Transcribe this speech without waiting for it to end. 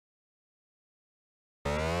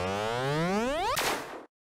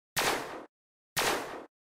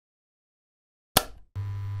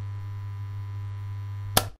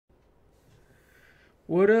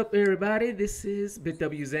What up, everybody? This is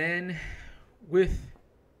BitW Zen with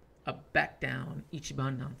a back down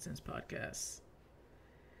Ichiban nonsense podcast.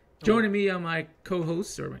 Joining me are my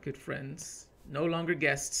co-hosts or my good friends, no longer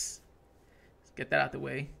guests. Let's get that out the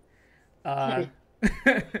way.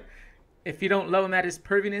 If you don't love him at his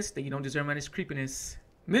perviness, then you don't deserve him at his creepiness.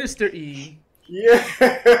 Minister E. Yeah.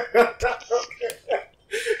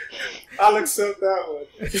 I'll accept that one.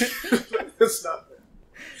 It's not bad.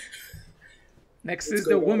 Next is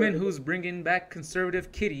the woman who's bringing back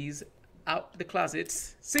conservative kitties out the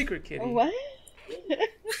closets. Secret Kitty. What?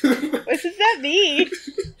 What does that mean?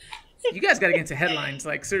 You guys gotta get into headlines.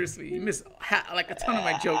 Like, seriously, you miss like a ton of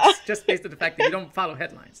my jokes just based on the fact that you don't follow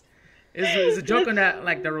headlines. It's a joke on that,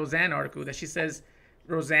 like the Roseanne article that she says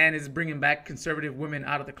Roseanne is bringing back conservative women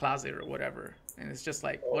out of the closet or whatever, and it's just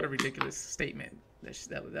like, what a ridiculous statement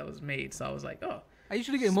that was made. So I was like, oh. I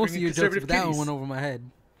usually get most of your jokes, but that one went over my head.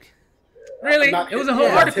 Really? It was a whole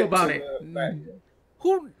article about it.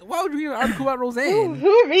 Why would you read an article about Roseanne?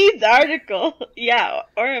 Who reads the article? Yeah,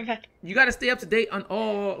 or about... You got to stay up to date on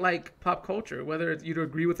all like pop culture, whether you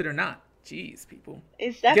agree with it or not. Jeez, people.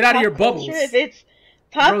 Is that get out of your bubbles. If it's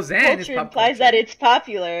pop Roseanne culture, is pop implies culture. that it's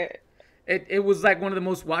popular. It was like one of the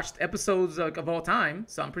most watched episodes of all time,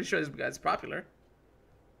 so I'm pretty sure it's popular.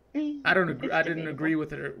 I don't agree. I didn't agree with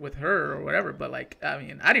her or whatever, but like, I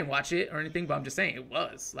mean, I didn't watch it or anything, but I'm just saying it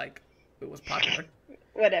was popular.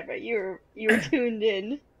 Whatever, you were tuned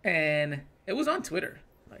in. And it was on Twitter,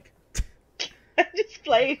 like. I'm just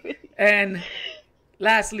playing with you. And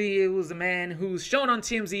lastly, it was a man who's shown on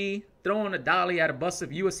TMZ throwing a dolly at a bus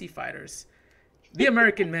of UFC fighters. The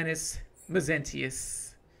American menace,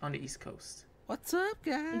 Mazentius, on the East Coast. What's up,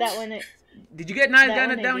 guys? That one. Did you get down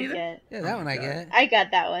either? Yeah, that one I get. I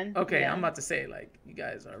got that one. Okay, yeah. I'm about to say, like, you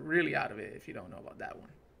guys are really out of it if you don't know about that one.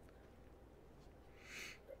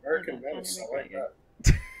 American menace, I like that.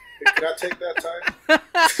 Did I take that time?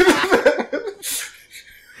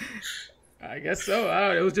 I guess so.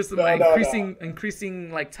 It was just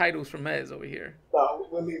increasing like titles from Mez over here. No,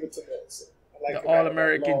 we'll leave it to Mez. The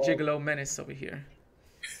All-American Gigolo Menace over here.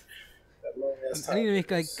 I need to make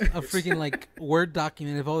like a freaking like Word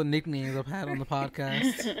document of all the nicknames I've had on the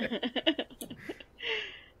podcast.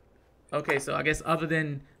 Okay, so I guess other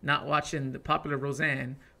than not watching the popular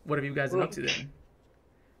Roseanne, what have you guys been up to then?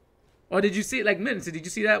 Or did you see, like, Minutes, did you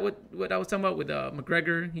see that, what I was talking about with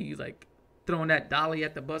McGregor? He's, like, throwing that dolly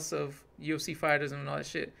at the bus of UFC fighters and all that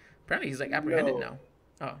shit. Apparently he's, like, apprehended now.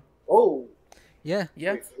 Oh. Yeah.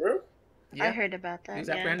 Yeah. Wait, for real? Yeah. I heard about that, He was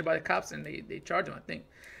apprehended by the cops, and they charged him, I think.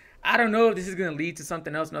 I don't know if this is going to lead to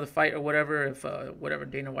something else, another fight or whatever, if whatever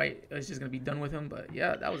Dana White is just going to be done with him. But,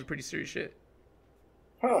 yeah, that was pretty serious shit.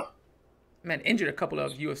 Huh. Man, injured a couple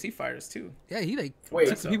of UFC fighters, too. Yeah, he, like,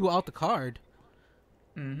 took some people out the card.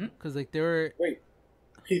 Mm-hmm. Because, like, they were... Wait,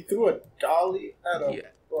 he threw a dolly at a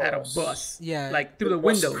bus? At a bus. Yeah. Like, through the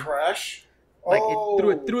window. Crash? Like, it threw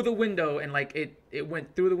it through the window, and, like, it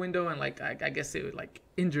went through the window, and, like, I guess it, like,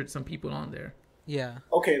 injured some people on there. Yeah.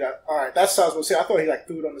 Okay, all right, that sounds what I thought he, like,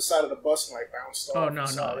 threw it on the side of the bus and, like, bounced off. Oh, no.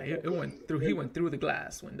 It went through, he went through the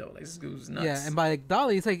glass window. Like, this dude was nuts. Yeah, and by, like,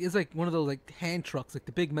 dolly, it's like one of those, like, hand trucks, like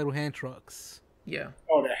the big metal hand trucks. Yeah.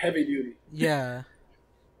 Oh, the heavy duty. Yeah.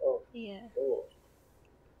 Oh. Yeah. Oh.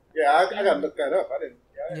 Yeah, I gotta look that up. I didn't.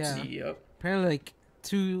 Yeah. Yep. Apparently, like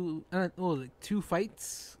two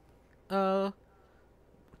fights.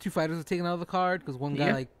 Two fighters were taken out of the card because one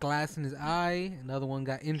got like glass in his eye, and the other one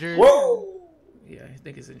got injured. Whoa! Yeah, I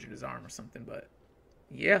think he's injured his arm or something, but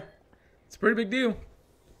yeah, it's a pretty big deal.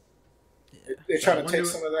 Yeah. They're trying to take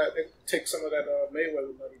some of that.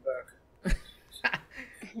 Mayweather money back.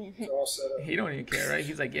 It's all set up. He don't even care, right?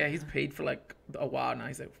 He's like, yeah, he's paid for like a while now.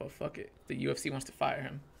 He's like, well, fuck it. The UFC wants to fire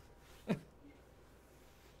him.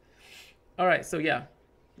 All right, so yeah,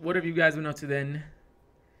 what have you guys been up to then?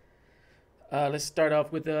 Let's start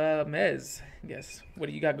off with Mez. I guess. What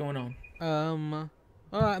do you got going on?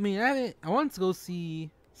 Well, I mean, I wanted to go see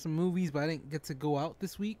some movies, but I didn't get to go out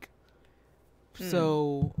this week.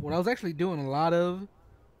 So what I was actually doing a lot of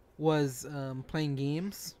was playing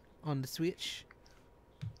games on the Switch.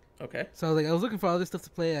 Okay. So I was looking for other stuff to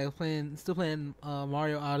play. I was still playing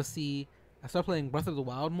Mario Odyssey. I started playing Breath of the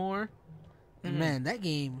Wild more. And man, that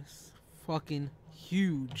game is fucking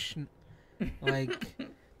huge. Like,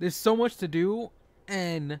 there's so much to do,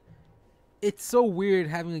 and it's so weird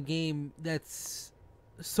having a game that's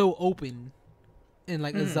so open in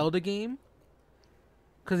like a Zelda game.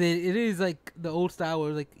 Because it is like the old style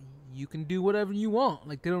where like you can do whatever you want.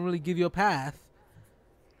 Like, they don't really give you a path.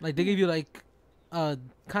 Like, they give you like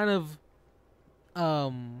kind of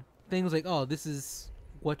things like, oh, this is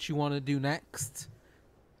what you want to do next.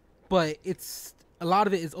 But it's a lot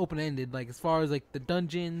of it is open ended. Like as far as like the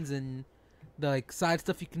dungeons and the like side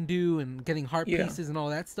stuff you can do and getting heart pieces and all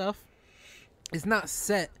that stuff. It's not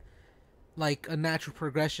set like a natural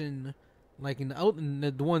progression, like in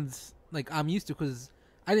the ones like I'm used to, because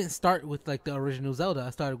I didn't start with like the original Zelda.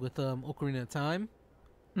 I started with Ocarina of Time.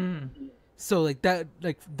 So like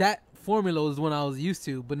that formula was one I was used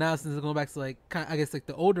to, but now since I'm going back to like I guess like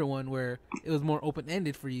the older one where it was more open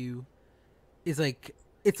ended for you, it's like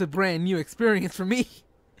it's a brand new experience for me.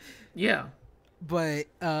 Yeah, but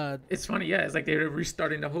it's funny. Yeah, it's like they're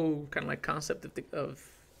restarting the whole kind of like concept of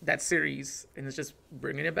that series, and it's just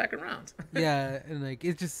bringing it back around. Yeah, and like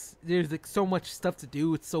it's just there's like so much stuff to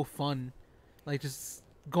do. It's so fun, like just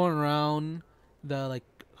going around. The like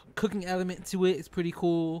cooking element to it is pretty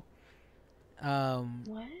cool.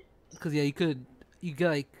 What? Because yeah, you could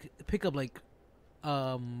like pick up like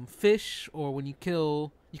fish, or when you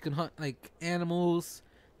kill, you can hunt like animals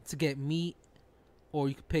to get meat, or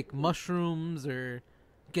you could pick mushrooms or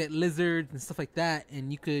get lizards and stuff like that,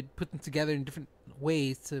 and you could put them together in different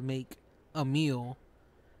ways to make a meal.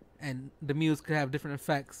 And the meals could have different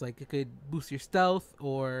effects, like it could boost your stealth,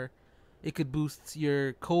 or it could boost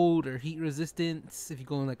your cold or heat resistance if you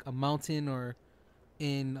go in like a mountain or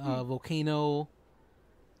in a volcano,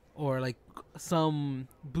 or like some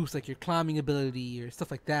boost like your climbing ability or stuff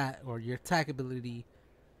like that, or your attack ability.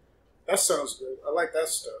 That sounds good. I like that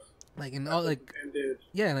stuff. Like and all like ended.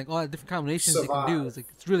 Yeah, and like all the different combinations you can do is like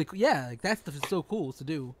it's really cool. Yeah, like that stuff is so cool to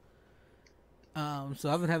do. So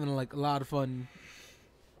I've been having like a lot of fun,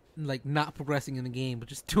 like not progressing in the game, but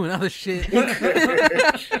just doing other shit. Doing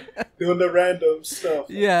the random stuff.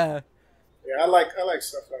 Yeah. Yeah, I like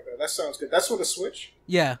stuff like that. That sounds good. That's for the Switch?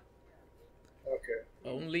 Yeah. Okay.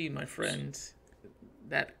 Only, my friend.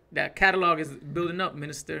 That catalog is building up,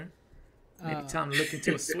 Minister. Maybe time to look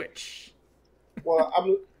into a Switch. Well,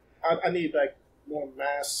 I need like more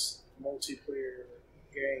mass multiplayer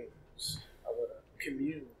games. I want to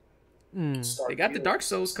commune. They got the Dark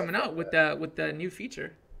Souls coming out with the new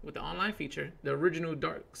feature, with the online feature. The original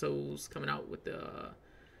Dark Souls coming out with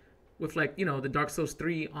like, you know, the Dark Souls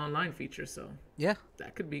 3 online feature. So yeah,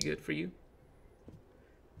 that could be good for you.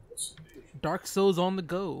 Dark Souls on the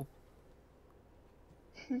go.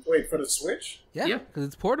 Wait, for the Switch? Yeah, because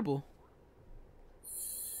it's portable.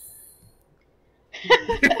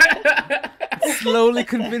 Slowly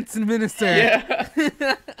convincing Minister.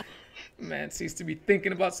 Yeah. Man seems to be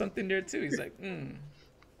thinking about something there too. He's like,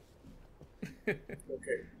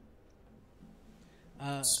 Okay.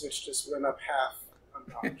 Switch just went up half a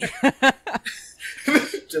notch.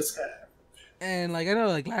 Just half. And like I know,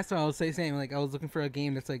 like last time I was saying like I was looking for a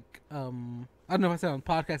game that's like I don't know if I said on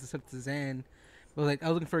podcast except to Zan, but like I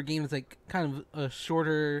was looking for a game that's like kind of a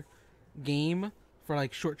shorter game for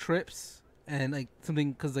like short trips, and like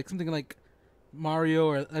something like Mario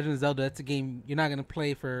or Legend of Zelda. That's a game you're not gonna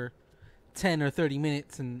play for 10 or 30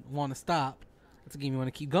 minutes and want to stop. It's a game you want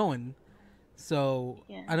to keep going. So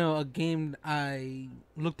I know a game I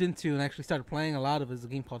looked into and actually started playing a lot of is a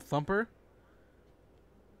game called Thumper.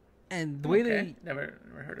 And the way they never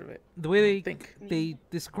heard of it. The way they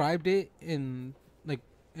described it in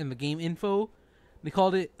the game info, they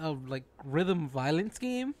called it a like rhythm violence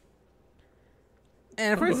game.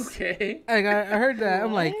 And at first, I heard that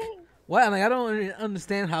I'm like, what? I'm like, I don't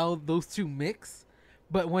understand how those two mix.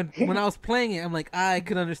 But when I was playing it, I'm like, I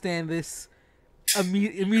could understand this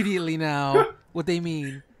immediately now what they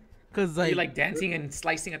mean, because like you're like dancing and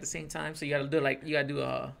slicing at the same time. So you gotta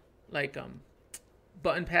do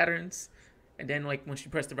button patterns, and then like once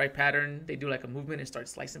you press the right pattern, they do like a movement and start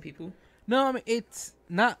slicing people. No, I mean it's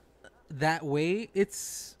not that way.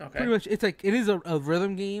 It's pretty much it is a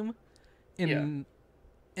rhythm game in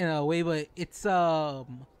a way, but it's the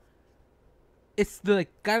like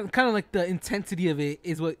kind of like the intensity of it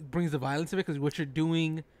is what brings the violence of it, because what you're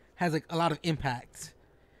doing has like a lot of impact.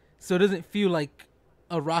 So it doesn't feel like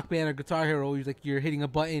a Rock Band or Guitar Hero where you're hitting a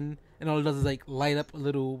button and all it does is like light up a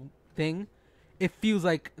little thing. It feels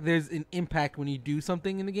like there's an impact when you do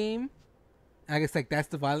something in the game. And I guess like that's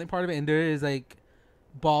the violent part of it. And there is like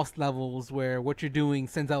boss levels where what you're doing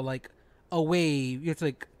sends out like a wave. You have to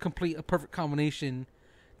like complete a perfect combination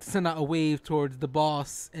to send out a wave towards the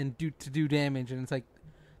boss and do damage. And it's like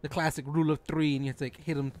the classic rule of 3, and you have to like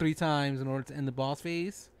hit them 3 times in order to end the boss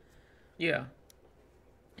phase. Yeah.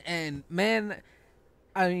 And man,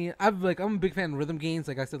 I mean, I'm a big fan of rhythm games.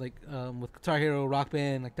 Like I said, like with Guitar Hero, Rock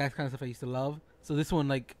Band, like that kind of stuff I used to love. So this one,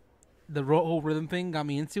 like the whole rhythm thing got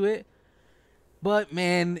me into it. But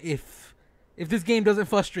man, if this game doesn't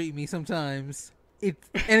frustrate me sometimes, it's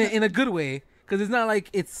in a good way, because it's not like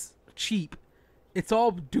it's cheap. It's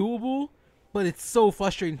all doable, but it's so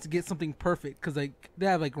frustrating to get something perfect because like they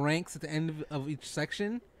have like ranks at the end of each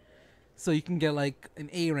section, so you can get like an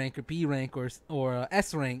A rank or B rank or a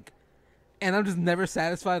S rank, and I'm just never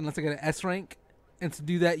satisfied unless I get an S rank, and to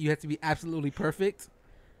do that you have to be absolutely perfect.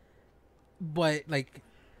 But like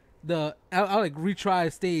I'll like retry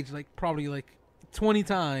a stage like probably like 20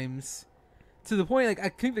 times to the point like I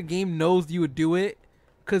think the game knows you would do it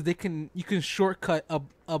because you can shortcut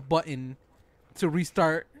a button to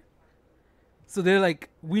restart. So they're like,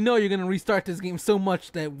 we know you're gonna restart this game so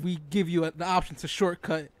much that we give you the option to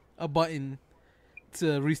shortcut a button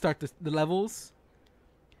to restart the levels.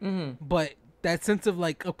 Mm-hmm. But that sense of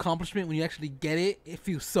like accomplishment when you actually get it, it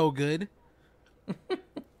feels so good.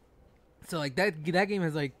 So like that game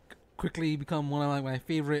has like quickly become one of like my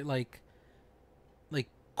favorite like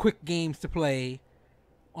quick games to play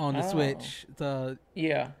on the Switch.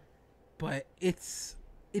 Yeah. But it's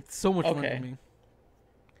so much fun for me.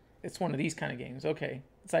 It's one of these kind of games. Okay.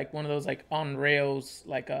 It's like one of those like on rails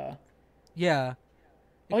like Yeah.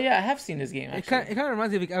 Oh yeah, I have seen this game actually. It kind of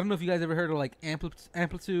reminds me of like, I don't know if you guys ever heard of like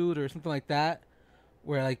Amplitude or something like that,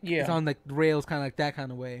 where like it's on like rails kind of like that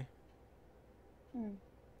kind of way.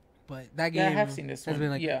 But that game I have seen this has one. been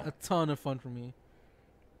like a ton of fun for me.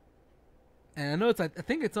 And I know it's like I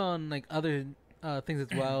think it's on like other things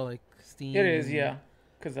as well, like Steam. It is, yeah.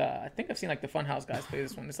 Because I think I've seen like the Funhouse guys play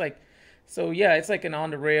this one. It's like, so yeah, it's like an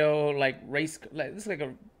on the rail like race. Like it's like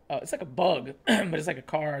a bug, but it's like a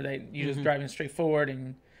car that you just driving straight forward,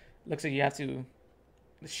 and looks like you have to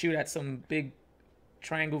shoot at some big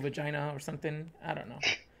triangle vagina or something. I don't know.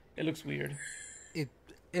 It looks weird.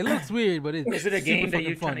 It looks weird, but it's is it a game that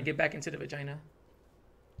you're fun. trying to get back into the vagina?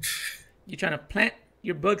 You're trying to plant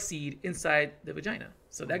your bug seed inside the vagina.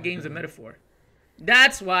 So that game's a metaphor.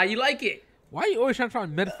 That's why you like it. Why are you always trying to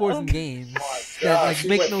find metaphors in games that like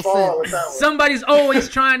make no sense? Somebody's always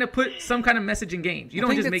trying to put some kind of message in games. You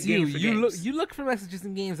don't just make games for games. You look for messages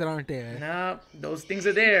in games that aren't there. No, those things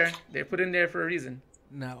are there. They're put in there for a reason.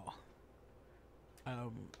 No.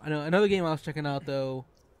 I know another game I was checking out though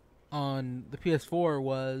on the PS4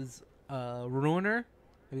 was Ruiner.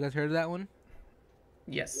 Have you guys heard of that one?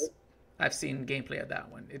 Yes. I've seen gameplay of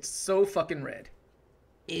that one. It's so fucking red.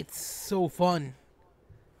 It's so fun.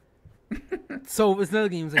 So it's another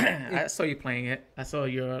game. Like, I saw you playing it. I saw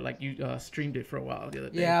you streamed it for a while the other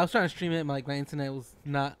day. Yeah, I was trying to stream it. My internet was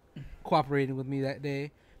not cooperating with me that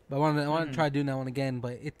day. But I wanted to try doing that one again.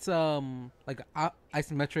 But it's like an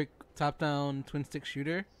isometric top-down twin-stick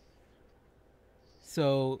shooter.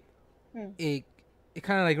 So it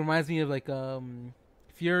kind of like reminds me of like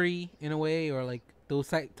Fury in a way, or like those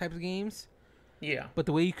types of games. Yeah. But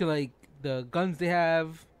the way you could like the guns they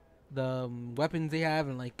have, the weapons they have,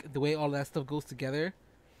 and like the way all that stuff goes together,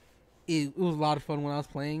 it was a lot of fun when I was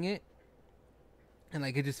playing it. And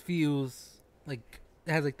like it just feels like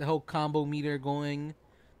it has like the whole combo meter going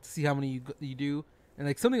to see how many you do, and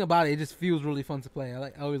like something about it just feels really fun to play.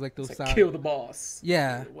 I always like those. It's like kill the boss.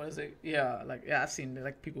 Yeah. What is it? Yeah, I've seen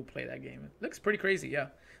like people play that game. It looks pretty crazy. Yeah,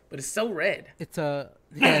 but it's so red. It's yeah,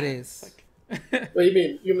 it is. What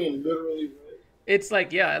you mean literally red? It's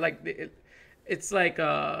like it's like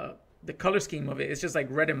the color scheme of it. It's just like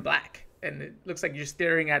red and black, and it looks like you're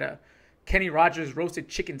staring at a Kenny Rogers roasted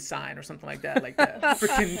chicken sign or something like that. Like that.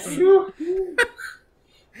 Freaking.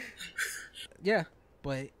 Yeah,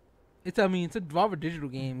 but it's a Devolver Digital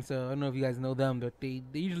game, so I don't know if you guys know them, but they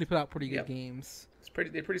usually put out pretty good games.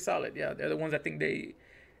 They're pretty solid. Yeah, they're the ones I think they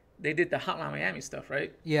did the Hotline Miami stuff,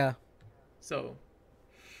 right? Yeah. So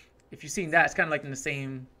if you've seen that, it's kind of like in the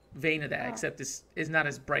same vein of that, except it's not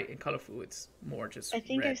as bright and colorful. It's more just I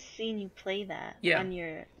think red. I've seen you play that on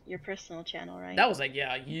your personal channel, right? That was like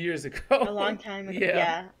years ago. A long time ago.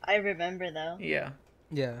 Yeah, I remember though.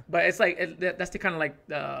 Yeah, but it's like that's the kind of like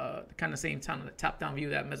the kind of same top down view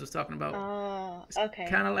that Mez was talking about. Oh, okay.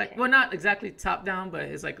 Kind of like, well, not exactly top down, but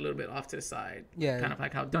it's like a little bit off to the side. Yeah, kind of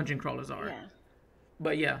like how dungeon crawlers are. Yeah.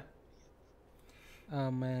 But yeah.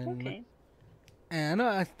 Oh man. Okay. And I know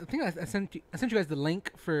I think I sent you guys the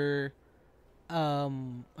link for a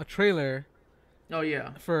trailer. Oh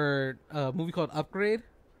yeah. For a movie called Upgrade.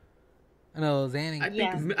 I know Zan.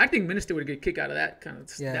 I think Minister would get a kick out of that kind of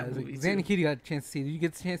that movie. Zan and Kitty got a chance to see it. Did you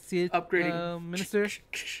get a chance to see it? Upgrading Minister.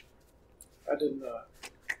 I did not.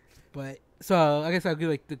 But so I guess I'll give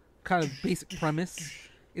like the kind of basic premise.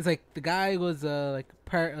 It's like the guy was like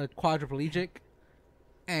quadriplegic,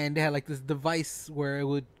 and they had like this device where it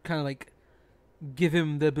would kind of like give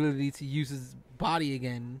him the ability to use his body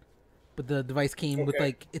again, but the device came with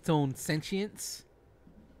like its own sentience.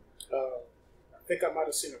 I think I might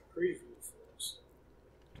have seen a preview for this.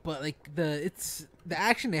 But like the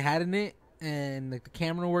action they had in it and like the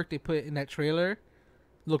camera work they put in that trailer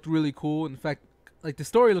looked really cool. In fact, like the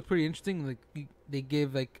story looked pretty interesting. Like they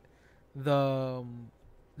give like the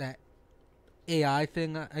that AI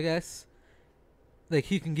thing, I guess. Like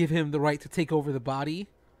he can give him the right to take over the body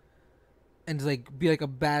and just, like be like a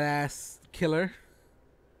badass killer.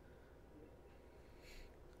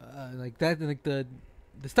 Like that, and like the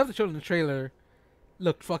stuff they showed in the trailer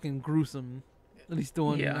looked fucking gruesome. At least the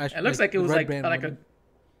one. Yeah, it looks like it was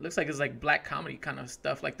looks like it's like black comedy kind of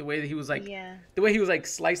stuff. Like the way that he was like, the way he was like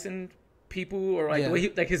slicing people, or like the way he,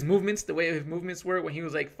 like his movements, the way his movements were when he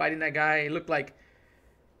was like fighting that guy. It looked like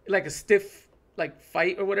a stiff like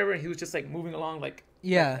fight or whatever, and he was just like moving along like.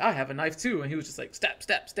 Yeah, like, I have a knife too, and he was just like stab,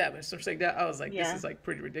 stab, stab, and stuff like that. I was like, this is like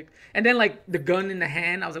pretty ridiculous. And then like the gun in the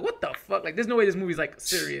hand, I was like, what the fuck? Like, there's no way this movie's like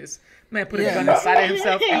serious. Man, put a gun inside of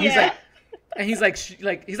himself, and he's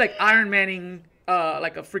like Iron Manning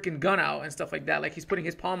like a freaking gun out and stuff like that. Like he's putting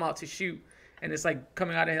his palm out to shoot, and it's like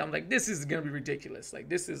coming out of him. I'm like, this is gonna be ridiculous. Like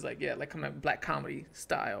this is like like coming out black comedy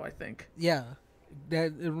style, I think. Yeah,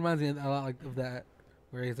 that it reminds me a lot like of that,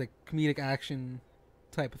 where it's like comedic action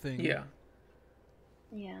type of thing.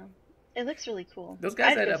 Yeah, it looks really cool. Those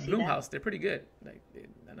guys at Blumhouse, they're pretty good. Like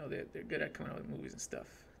I know they're good at coming out with movies and stuff.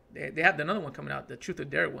 They have another one coming out, the Truth or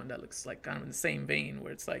Dare one, that looks like kind of in the same vein,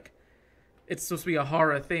 where it's like it's supposed to be a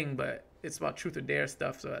horror thing, but it's about truth or dare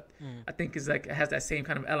stuff. So I think it's like it has that same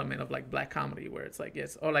kind of element of like black comedy, where it's like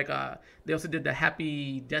or like they also did the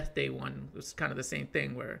Happy Death Day one. It was kind of the same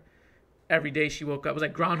thing, where every day she woke up, it was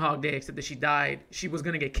like Groundhog Day, except that she died. She was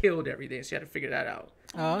gonna get killed every day, so she had to figure that out.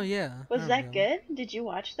 Oh yeah. Was that good? Did you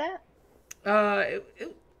watch that? It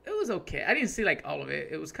was okay. I didn't see like all of it.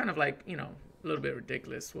 It was kind of like, you know, a little bit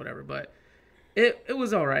ridiculous, whatever, but it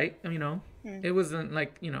was all right. You know, it wasn't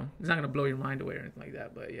like, you know, it's not gonna blow your mind away or anything like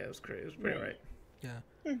that. But yeah, it was crazy. It was pretty all right. Yeah.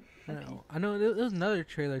 I know there was another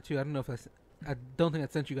trailer too. I don't know if I don't think I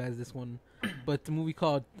sent you guys this one, but the movie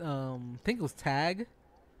called I think it was Tag.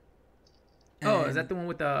 Oh, is that the one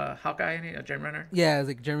with the Hawkeye in it, Jeremy Renner? Yeah, it's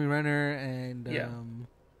like Jeremy Renner, and I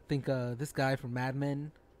think this guy from Mad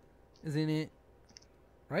Men is in it,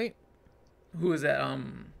 right? Who is that?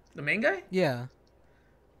 The main guy? Yeah.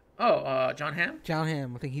 Oh, John Hamm? John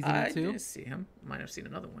Hamm. I think he's in it too. I didn't see him. Might have seen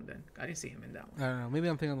another one then. I didn't see him in that one. I don't know. Maybe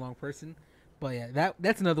I'm thinking of the wrong person. But yeah,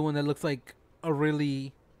 that's another one that looks like a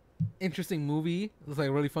really interesting movie. It looks like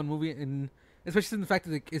a really fun movie, and especially in the fact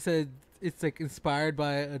that like, it said it's like inspired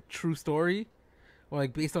by a true story, or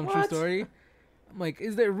like based on a true story. I'm like,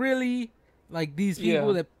 is there really like these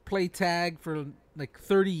people that play tag for like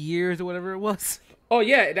 30 years or whatever it was? Oh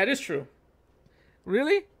yeah, that is true.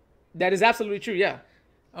 Really? That is absolutely true. Yeah.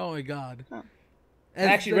 Oh my god. Huh. I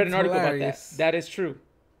actually read an article about that. That is true.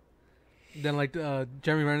 Then like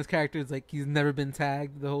Jeremy Renner's character is like he's never been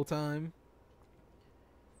tagged the whole time.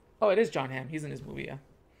 Oh, it is John Hamm. He's in this movie. Yeah.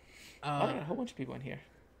 Oh, there are a whole bunch of people in here.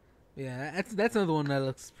 Yeah, that's another one that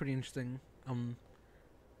looks pretty interesting.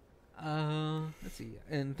 Let's see,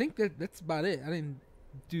 and I think that's about it. I didn't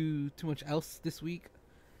do too much else this week.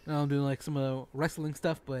 Now I'm doing like some of the wrestling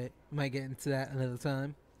stuff, but we might get into that another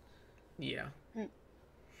time. Yeah.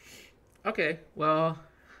 Okay, well,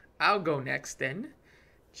 I'll go next then.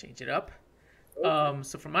 Change it up.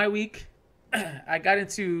 So for my week, I got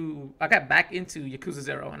back into Yakuza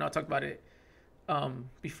 0. I know I talked about it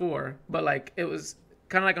before, but like it was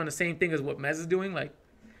kind of like on the same thing as what Mez is doing,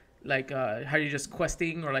 like how you're just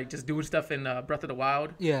questing or like just doing stuff in Breath of the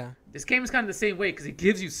Wild. Yeah. This game is kind of the same way because it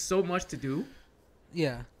gives you so much to do.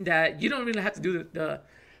 Yeah. That you don't really have to do the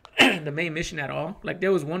the main mission at all. Like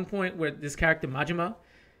there was one point where this character Majima,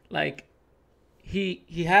 like he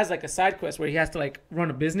has like a side quest where he has to like run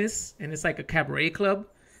a business, and it's like a cabaret club,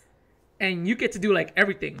 and you get to do like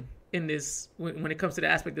everything in this when it comes to the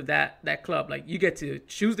aspect of that club. Like you get to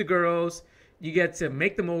choose the girls. You get to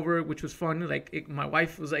make them over, which was fun. Like my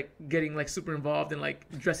wife was like getting like super involved in like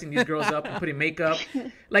dressing these girls up and putting makeup.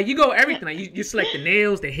 Like you go everything. Like you select the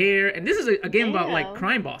nails, the hair, and this is a game about like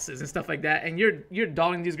crime bosses and stuff like that. And you're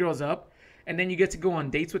dolling these girls up, and then you get to go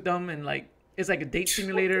on dates with them, and like it's like a date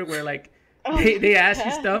simulator where like they ask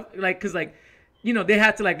you stuff like because like you know they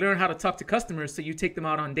had to like learn how to talk to customers, so you take them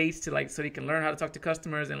out on dates to like so they can learn how to talk to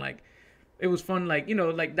customers, and like it was fun. Like you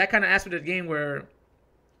know like that kind of aspect of the game where.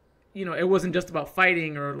 You know, it wasn't just about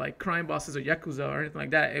fighting or like crime bosses or Yakuza or anything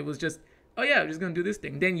like that. It was just, oh yeah, we're just going to do this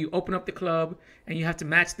thing. Then you open up the club and you have to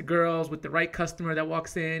match the girls with the right customer that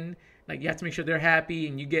walks in. Like you have to make sure they're happy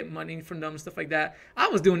and you get money from them and stuff like that. I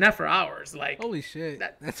was doing that for hours. Like holy shit.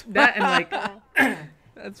 That's and like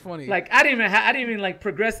that's funny. Like I didn't even like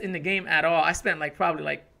progress in the game at all. I spent like probably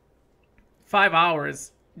like 5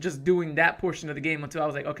 hours just doing that portion of the game until I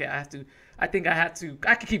was like, okay, I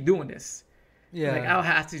could keep doing this. Yeah. Like I'll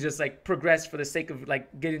have to just like progress for the sake of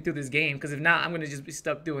like getting through this game, because if not, I'm gonna just be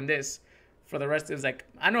stuck doing this for the rest of it. Like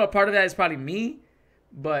I know a part of that is probably me,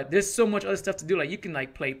 but there's so much other stuff to do. Like you can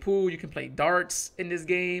like play pool, you can play darts in this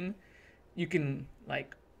game, you can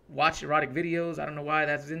like watch erotic videos. I don't know why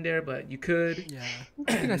that's in there, but you could.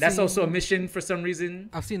 Yeah. That's also a mission for some reason.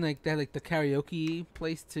 I've seen like that, like the karaoke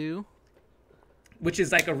place too, which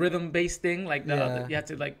is like a rhythm based thing. Like you have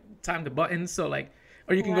to like time the buttons. So like,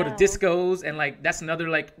 or you can go to Wow. discos, and like that's another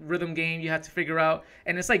like rhythm game you have to figure out.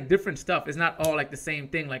 And it's like different stuff. It's not all like the same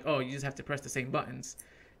thing. Like, oh, you just have to press the same buttons.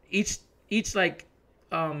 Each like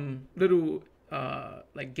little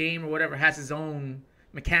like game or whatever has its own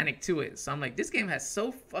mechanic to it. So I'm like, this game has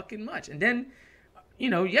so fucking much. And then, you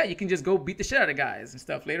know, yeah, you can just go beat the shit out of guys and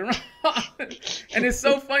stuff later on. And it's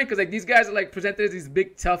so funny because like these guys are like presented as these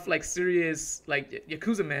big, tough, like serious, like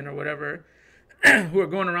Yakuza men or whatever, who are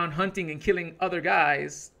going around hunting and killing other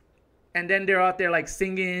guys. And then they're out there like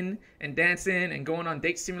singing and dancing and going on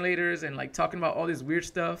date simulators and like talking about all this weird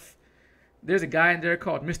stuff. There's a guy in there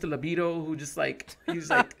called Mr. Libido who just like he's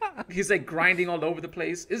like grinding all over the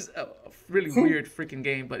place. It's a really weird freaking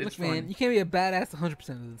game, but it's Look, fun. man, you can't be a badass 100%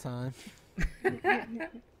 of the time.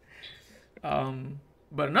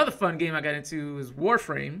 But another fun game I got into is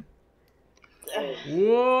Warframe.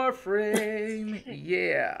 Warframe,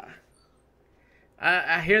 yeah.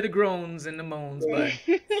 I hear the groans and the moans, but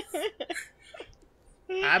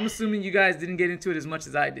I'm assuming you guys didn't get into it as much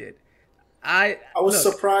as I did. I was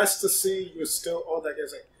surprised to see you're still on that game.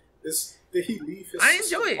 Like, did he leave his I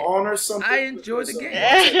enjoy it. on or something? I enjoy the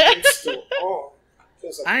game. He's still on.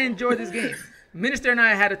 I enjoy this game. Minister and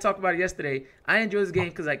I had to talk about it yesterday. I enjoy this game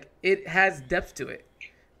because like it has depth to it.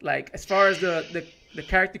 Like as far as the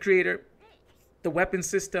character creator, the weapon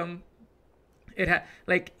system,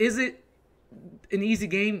 is it an easy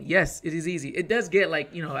game? Yes, it is easy. It does get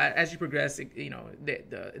like, you know, as you progress,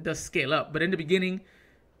 it does scale up. But in the beginning,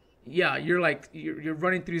 yeah, you're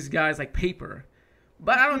running through these guys like paper.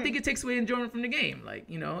 But I don't think it takes away enjoyment from the game. Like,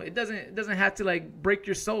 you know, it doesn't have to like break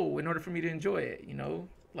your soul in order for me to enjoy it, you know,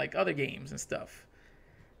 like other games and stuff.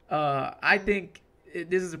 I think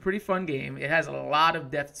this is a pretty fun game. It has a lot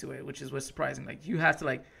of depth to it, which is what's surprising. Like you have to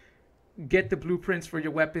like get the blueprints for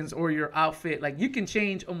your weapons or your outfit. Like you can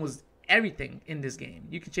change almost everything in this game.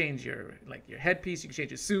 You can change your headpiece, you can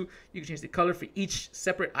change your suit, you can change the color for each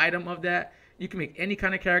separate item of that. You can make any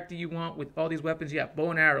kind of character you want with all these weapons. You have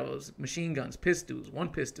bow and arrows, machine guns, pistols, one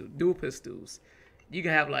pistol, dual pistols. You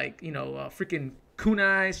can have like, you know, freaking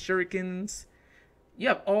kunais, shurikens. You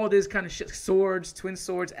have all this kind of shit, swords, twin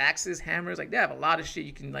swords, axes, hammers. Like they have a lot of shit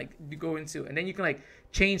you can like go into. And then you can like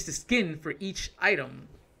change the skin for each item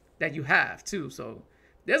that you have too. So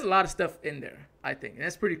there's a lot of stuff in there, I think. And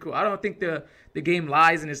that's pretty cool. I don't think the game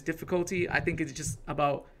lies in its difficulty. I think it's just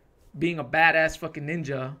about being a badass fucking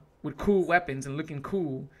ninja with cool weapons and looking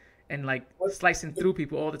cool and like slicing through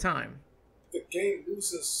people all the time. The game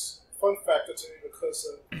loses fun factor to me because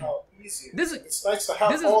of how easy it is. It's nice to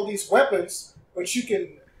have all these weapons, but you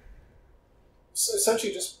can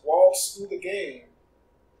essentially just waltz through the game.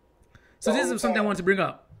 So this is something I wanted to bring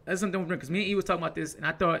up. That's something I want to bring because me and E was talking about this, and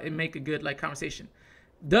I thought it'd make a good like conversation.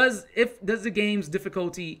 Does the game's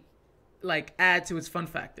difficulty like add to its fun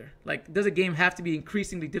factor? Like, does a game have to be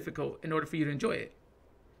increasingly difficult in order for you to enjoy it?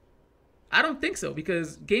 I don't think so,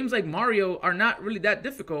 because games like Mario are not really that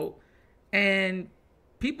difficult, and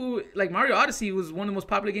people like Mario Odyssey was one of the most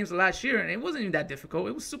popular games of last year, and it wasn't even that difficult.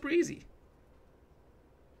 It was super easy.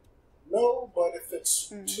 No, but if it's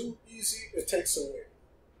too easy, it takes away.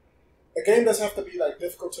 A game doesn't have to be like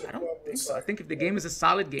difficult to the point where it's so. like, I think if the game is a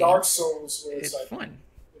solid game, Dark Souls, where it's like fun.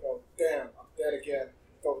 You know, damn, I'm dead again.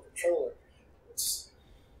 Throw the controller.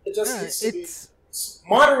 It just needs to be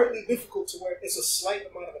moderately difficult to where it's a slight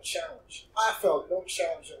amount of a challenge. I felt no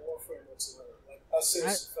challenge in Warframe whatsoever. Like I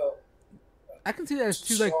seriously felt. I can see that as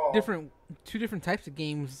two different types of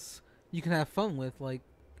games you can have fun with. Like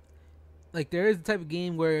there is a type of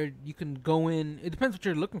game where you can go in. It depends what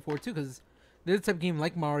you're looking for too, because there's a type of game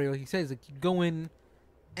like Mario. He says like you go in,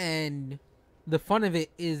 and the fun of it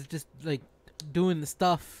is just like doing the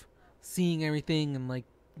stuff, seeing everything, and like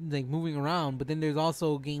moving around. But then there's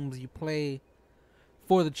also games you play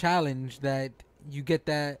for the challenge that you get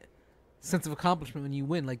that sense of accomplishment when you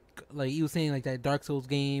win. Like you were saying, like that Dark Souls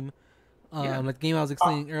game, like the game I was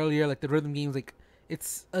explaining earlier, like the rhythm games. Like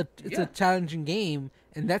it's a challenging game,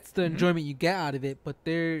 and that's the enjoyment you get out of it. But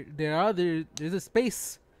there's a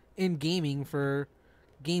space in gaming for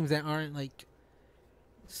games that aren't like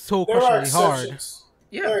so crushingly hard.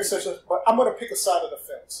 Yeah, there are exceptions, but I'm going to pick a side of the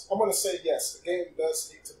fence. I'm going to say yes, the game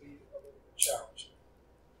does need to be a little bit challenging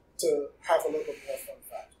to have a little bit more fun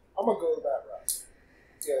factor. I'm gonna go that route.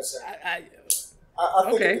 Yes, I I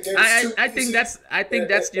think okay. the game's I too think easy.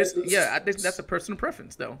 that's just It yeah. I think that's a personal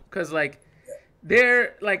preference though, because like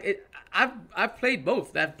they're like it. I've played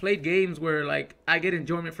both. I've played games where like I get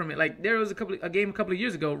enjoyment from it. Like there was a game a couple of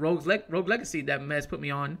years ago, Rogue Legacy, that Mez put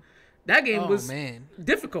me on. That game was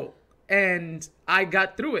difficult, and I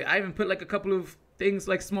got through it. I even put like a couple of things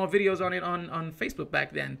like small videos on it on Facebook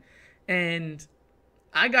back then, and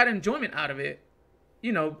I got enjoyment out of it.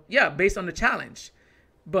 You know, yeah, based on the challenge.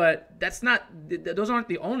 But that's not; those aren't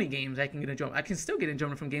the only games I can get enjoyment. I can still get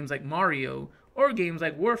enjoyment from games like Mario or games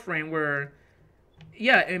like Warframe, where,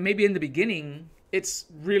 yeah, and maybe in the beginning it's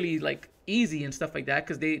really like easy and stuff like that,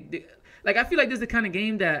 because they like, I feel like this is the kind of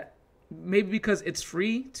game that maybe because it's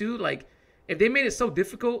free too. Like, if they made it so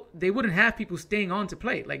difficult, they wouldn't have people staying on to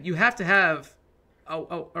play. Like, you have to have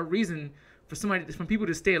a reason for people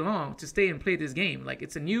to stay and play this game. Like,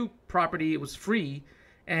 it's a new property, it was free.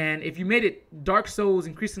 And if you made it Dark Souls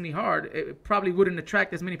increasingly hard, it probably wouldn't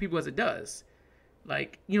attract as many people as it does.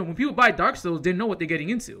 Like, you know, when people buy Dark Souls, they know what they're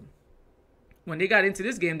getting into. When they got into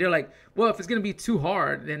this game, they're like, well, if it's going to be too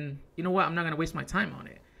hard, then you know what? I'm not going to waste my time on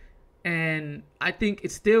it. And I think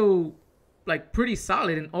it's still like pretty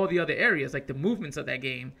solid in all the other areas, like the movements of that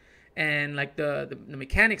game and like the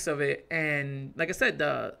mechanics of it. And like I said,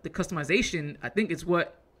 the customization, I think is where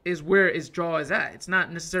its draw is at. It's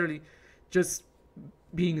not necessarily just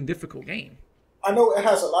being a difficult game. I know it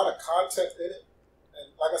has a lot of content in it,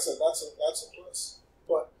 and like I said, that's a plus.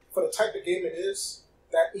 But for the type of game it is,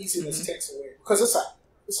 that easiness takes away, because it's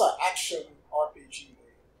an action RPG game,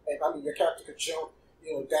 and I mean your character could jump,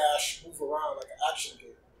 you know, dash, move around like an action game.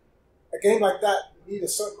 A game like that, you need a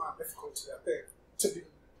certain amount of difficulty, I think, to be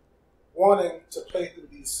wanting to play through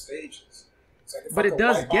these stages. It's like, but it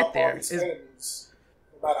does get there. Enemies,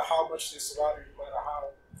 no matter how much they surround you, no matter how,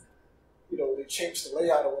 you know, they change the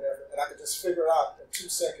layout or whatever, and I could just figure out in 2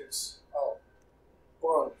 seconds, oh,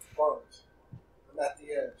 burned. I'm at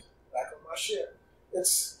the end, back on my ship.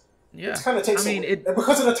 It's kind of takes. I mean,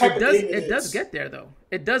 because of the type of game it does get there though.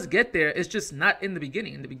 It does get there. It's just not in the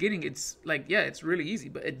beginning. In the beginning, it's like, yeah, it's really easy,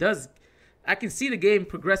 but it does. I can see the game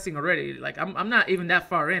progressing already. Like I'm not even that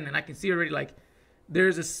far in, and I can see already like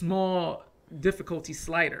there's a small difficulty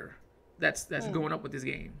slider that's going up with this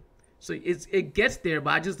game. So it gets there,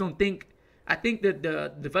 but I just don't think. I think that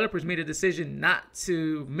the developers made a decision not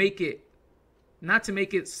to make it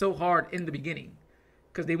so hard in the beginning,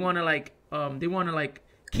 because they want to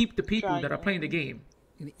keep the people that are playing the game.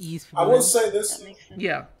 I will say this.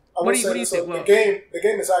 Yeah. What do you think? Well, the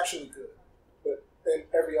game is actually good, but in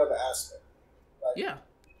every other aspect. Like, yeah.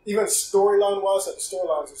 Even storyline wise, the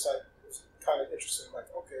storylines is kind of interesting. Like,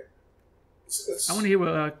 okay, it's I want to hear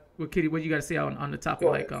what Kitty, what you got to say on the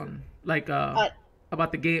topic,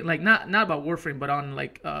 about the game, like not about Warframe, but on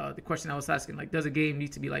like the question I was asking, like, does a game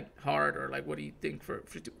need to be like hard, or like what do you think for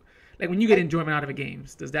like when you get enjoyment out of a game,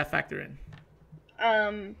 does that factor in?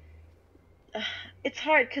 It's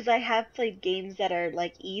hard because I have played games that are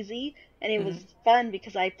like easy, and it was fun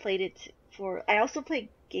because I played it for. I also played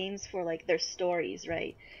games for like their stories,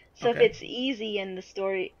 right? So if it's easy and the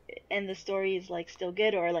story is like still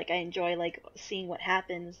good, or like I enjoy like seeing what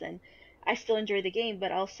happens, then I still enjoy the game.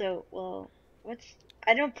 But also, well,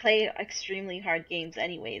 I don't play extremely hard games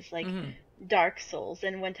anyways, like Dark Souls.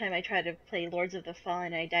 And one time I tried to play Lords of the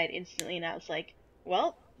Fallen, I died instantly, and I was like,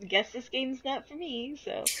 well, guess this game's not for me.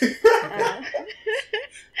 So I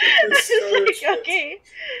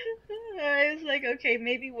was like, okay,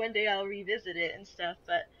 maybe one day I'll revisit it and stuff,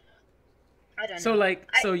 but I don't know. So like,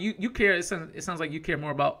 you care, it sounds like you care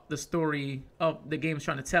more about the story of the game's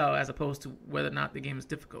trying to tell, as opposed to whether or not the game is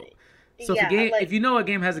difficult. So if you know a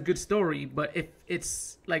game has a good story, but if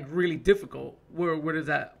it's like really difficult, where does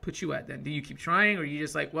that put you at then? Do you keep trying, or you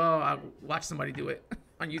just like, well, I'll watch somebody do it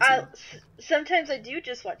on YouTube? Sometimes I do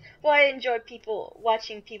just watch. Well, I enjoy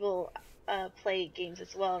watching people play games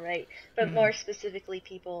as well, right? But more specifically,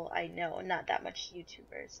 people I know, not that much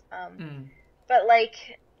YouTubers. But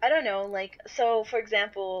like, I don't know, like, so for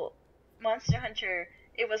example, Monster Hunter,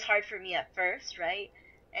 it was hard for me at first, right?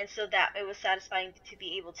 And so that it was satisfying to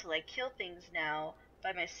be able to like kill things now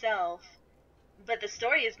by myself, but the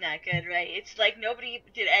story is not good, right? It's like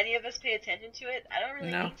did any of us pay attention to it? I don't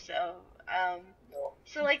really think so.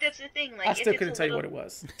 So like that's the thing. Like, I still couldn't tell you what it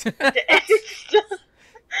was.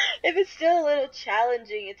 If it's still a little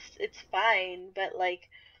challenging, it's fine. But like,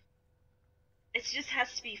 it just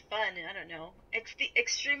has to be fun. I don't know. It's the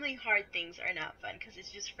extremely hard things are not fun because it's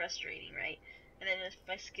just frustrating, right? And then if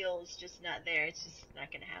my skill is just not there, it's just not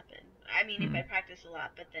going to happen. I mean, if I practice a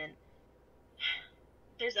lot, but then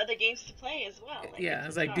there's other games to play as well. Like,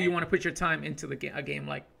 it's like, hard. Do you want to put your time into a game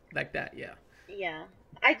like like that. Yeah. Yeah.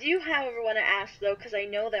 I do, however, want to ask though, because I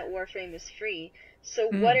know that Warframe is free. So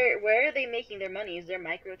Mm. where are they making their money? Is there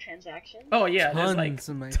microtransactions? Oh yeah, there's like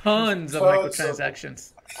tons of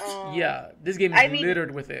microtransactions. Yeah, this game is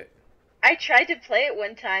littered with it. I tried to play it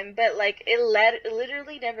one time, but like it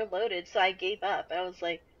literally never loaded, so I gave up. I was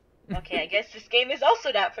like, okay, I guess this game is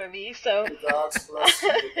also not for me. So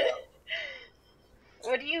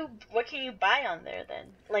what can you buy on there then?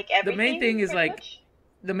 Like everything? The main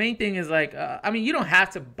thing is like I mean, you don't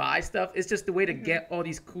have to buy stuff. It's just the way to get all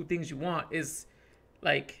these cool things you want is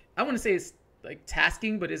like, I want to say it's like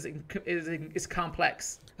tasking, but it's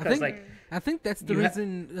complex. I think that's the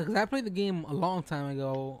reason, because I played the game a long time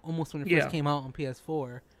ago, almost when it first came out on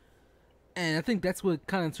PS4, and I think that's what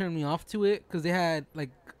kind of turned me off to it, because they had like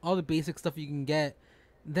all the basic stuff you can get.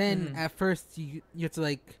 Then at first you have to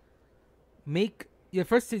like make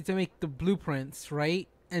to make the blueprints, right?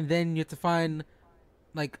 And then you have to find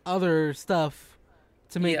like other stuff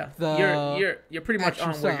to make you're pretty much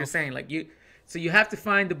on what you're saying. Like you have to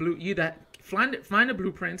find find the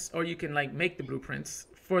blueprints, or you can like make the blueprints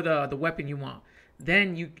for the weapon you want.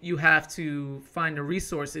 Then you have to find the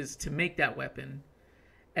resources to make that weapon.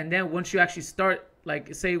 And then once you actually start,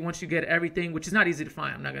 like say once you get everything, which is not easy to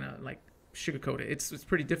find, I'm not gonna like sugarcoat it. It's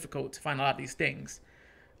pretty difficult to find a lot of these things.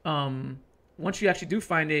 Once you actually do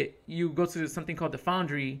find it, you go to something called the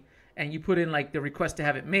Foundry, and you put in like the request to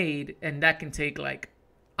have it made, and that can take like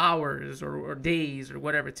hours or days or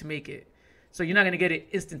whatever to make it. So you're not going to get it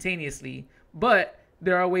instantaneously, but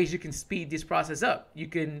there are ways you can speed this process up. You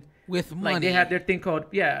can, with money. Like they have their thing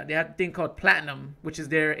called platinum, which is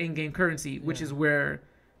their in-game currency, which is where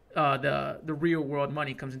the real world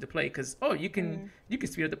money comes into play. Because you can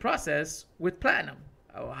speed up the process with platinum.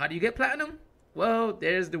 Oh, how do you get platinum? Well,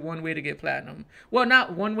 there's the one way to get platinum. Well,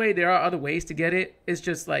 not one way. There are other ways to get it. It's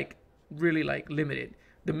just like really like limited.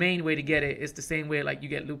 The main way to get it is the same way like you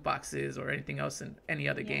get loot boxes or anything else in any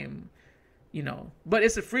other game. You know, but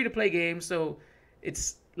it's a free to play game, so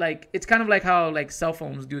it's kind of like how like cell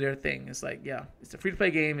phones do their thing. It's like, yeah, it's a free to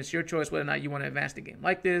play game. It's your choice whether or not you want to advance the game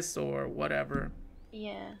like this or whatever.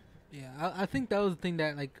 Yeah. Yeah, I think that was the thing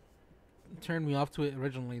that like turned me off to it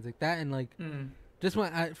originally. It's like that, and like just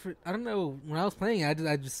when I don't know, when I was playing it,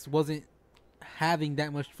 I just wasn't having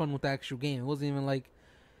that much fun with the actual game. It wasn't even like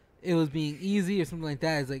it was being easy or something like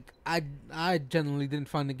that. It's like I generally didn't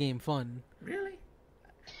find the game fun. Really?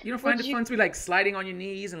 You don't find it fun to be like sliding on your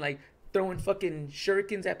knees and like throwing fucking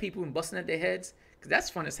shurikens at people and busting at their heads? Because that's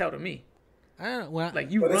fun as hell to me. I don't know. Well, like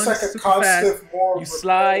you run like super fast, you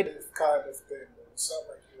slide. Kind of thing. It's not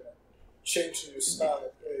like you're changing your style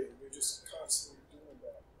of play. You're just constantly doing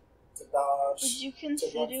that to dodge,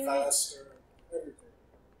 to run faster, everything.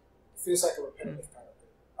 It feels like a repetitive kind of thing.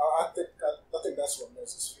 I think that's what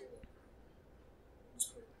makes us feel it. It's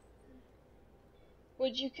great.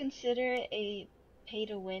 Would you consider it a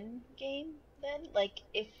pay-to-win game then? Like,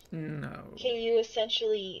 no, can you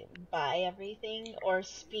essentially buy everything or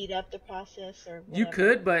speed up the process or whatever? You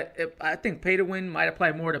could, but I think pay-to-win might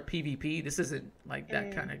apply more to PvP. This isn't like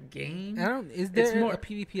that kind of game. Is there a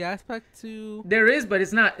PvP aspect to? There is, but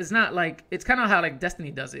it's not like, it's kind of how like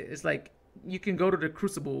Destiny does it. It's like you can go to the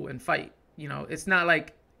Crucible and fight. You know, it's not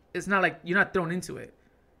like you're not thrown into it.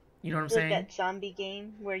 You know what I'm saying? Like that zombie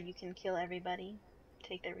game where you can kill everybody,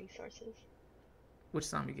 take their resources. Which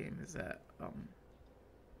zombie game is that?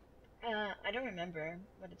 I don't remember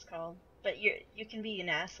what it's called, but you can be an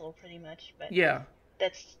asshole pretty much. But yeah,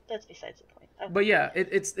 that's besides the point. Okay. But yeah,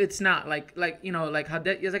 it's not like you know, like how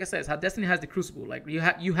like I said, it's how Destiny has the Crucible. Like you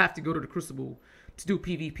have to go to the Crucible to do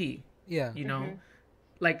PvP. Yeah, you know,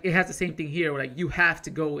 like it has the same thing here. Where like you have to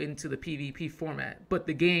go into the PvP format, but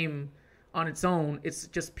the game on its own, it's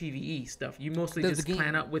just PvE stuff. You mostly just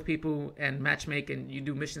clan up with people and matchmake, and you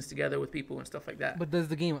do missions together with people and stuff like that. But does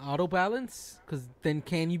the game auto balance? Because then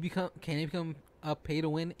can it become a pay to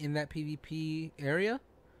win in that PvP area?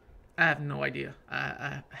 I have no idea.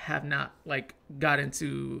 I have not like got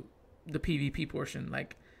into the PvP portion.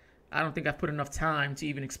 Like, I don't think I've put enough time to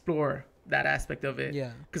even explore that aspect of it.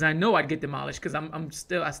 Yeah. Because I know I'd get demolished. Because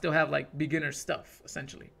I still have like beginner stuff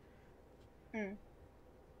essentially.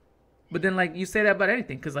 But then, like, you say that about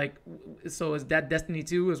anything, because, like, so is that Destiny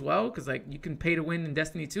 2 as well? Because, like, you can pay to win in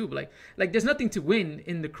Destiny 2, but, like, there's nothing to win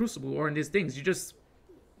in the Crucible or in these things. You just,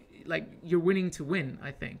 like, you're winning to win,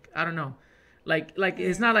 I think. I don't know. Like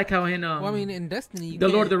it's not like how in, well, I mean, in Destiny,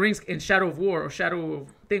 Lord of the Rings, in Shadow of War or Shadow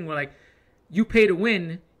of thing, where, like, you pay to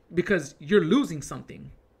win because you're losing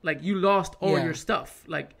something. Like, you lost all your stuff.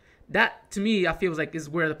 Like, that, to me, I feel like is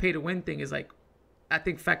where the pay to win thing is, like, I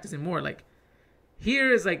think factors in more. Like,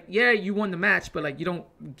 here is like, yeah, you won the match, but like you don't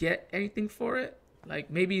get anything for it. like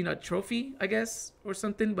maybe a trophy, I guess, or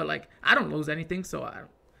something. But like I don't lose anything, so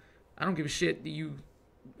I don't give a shit that you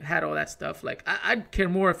had all that stuff. Like I'd care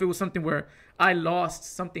more if it was something where I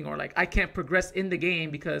lost something, or like I can't progress in the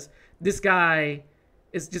game because this guy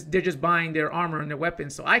is they're just buying their armor and their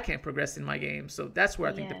weapons, so I can't progress in my game. So that's where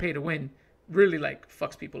I think the pay to win really like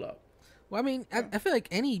fucks people up. Well, I mean, I feel like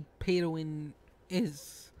any pay to win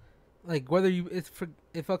is like whether it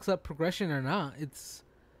fucks up progression or not. It's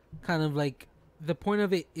kind of like the point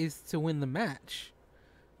of it is to win the match.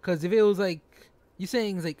 Because if it was like you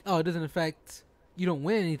saying it's like, oh, it doesn't affect, you don't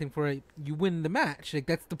win anything for it, you win the match. Like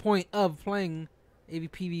that's the point of playing a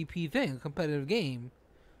PvP thing, a competitive game.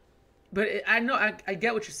 But I know I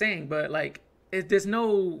get what you're saying, but like there's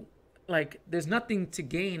no like there's nothing to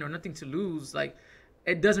gain or nothing to lose. Like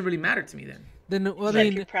it doesn't really matter to me then. Well, I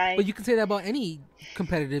mean, but you can say that about any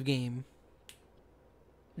competitive game.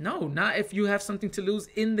 No, not if you have something to lose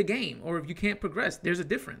in the game or if you can't progress. There's a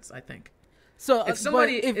difference, I think. So if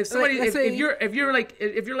you're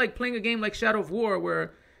like playing a game like Shadow of War,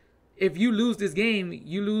 where if you lose this game,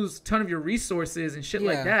 you lose a ton of your resources and shit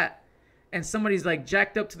like that, and somebody's like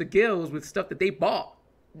jacked up to the gills with stuff that they bought.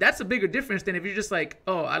 That's a bigger difference than if you're just like,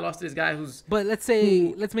 oh, I lost to this guy who's. But let's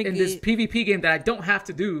make in this PvP game that I don't have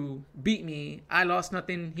to do beat me. I lost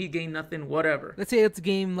nothing. He gained nothing. Whatever. Let's say it's a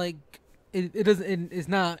game like it's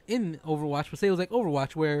not in Overwatch, but say it was like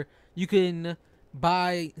Overwatch where you can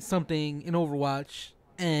buy something in Overwatch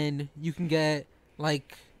and you can get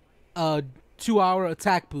like a 2-hour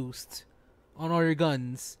attack boost on all your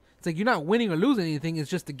guns. It's like you're not winning or losing anything. It's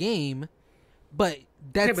just a game, but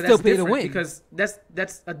that's still pay to win. Because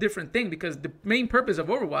that's a different thing. Because the main purpose of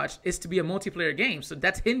Overwatch is to be a multiplayer game, so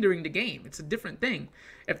that's hindering the game. It's a different thing.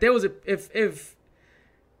 If there was a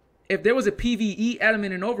if there was a PvE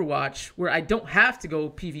element in Overwatch where I don't have to go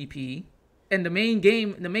PvP, and the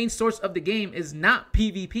main source of the game is not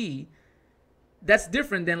PvP, that's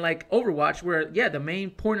different than like Overwatch, where the main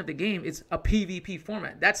point of the game is a PvP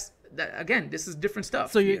format. Again, this is different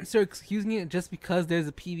stuff. So you're excusing it just because there's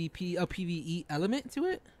a PvE element to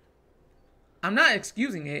it? I'm not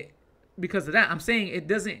excusing it because of that. I'm saying it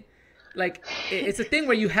doesn't, like, it's a thing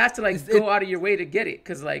where you have to like go out of your way to get it,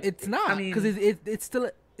 because like it's not. I mean, because it's still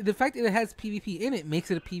the fact that it has PvP in it makes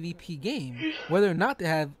it a PvP game, whether or not they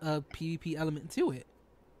have a PvP element to it.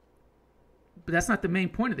 But that's not the main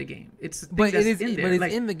point of the game. It's but it is in there. But it's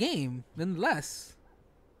like, in the game, nonetheless.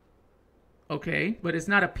 Okay, but it's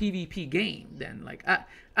not a PvP game then. Like I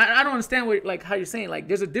don't understand what like how you're saying. Like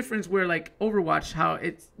there's a difference where like Overwatch, how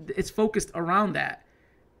it's focused around that,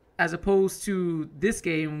 as opposed to this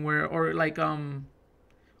game where or like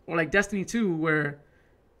Destiny 2, where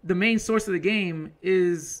the main source of the game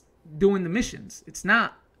is doing the missions. It's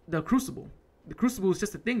not the Crucible. The Crucible is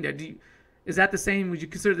just a thing there. Is that the same? Would you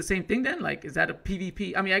consider the same thing then? Like, is that a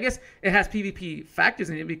PvP? I mean, I guess it has PvP factors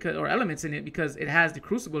in it or elements in it because it has the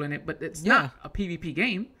Crucible in it, but it's not a PvP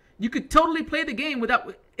game. You could totally play the game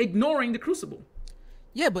without ignoring the Crucible.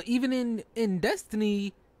 Yeah, but even in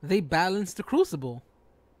Destiny, they balance the Crucible.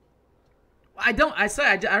 I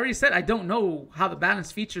already said I don't know how the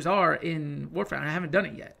balance features are in Warfare. I haven't done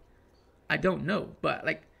it yet. I don't know, but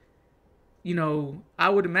like, you know, I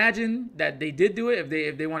would imagine that they did do it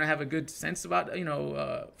if they want to have a good sense about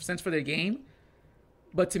sense for their game.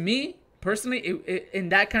 But to me personally, in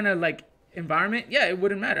that kind of like environment, it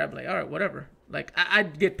wouldn't matter. I'd be like, all right, whatever. Like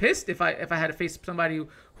I'd get pissed if I had to face somebody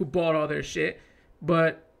who bought all their shit,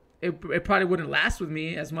 but it probably wouldn't last with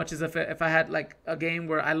me as much as if I had like a game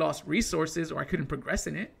where I lost resources or I couldn't progress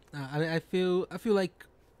in it. I feel like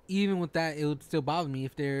even with that, it would still bother me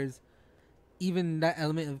if there's even that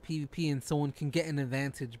element of PvP and someone can get an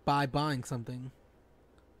advantage by buying something.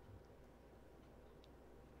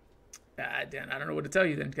 Dan, I don't know what to tell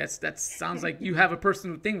you then. That sounds like you have a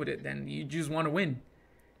personal thing with it. Then you just want to win.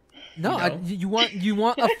 No, you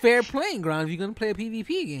want a fair playing ground if you're gonna play a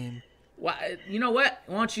PvP game. Well, you know what?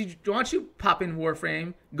 Why don't you pop in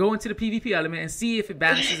Warframe, go into the PvP element, and see if it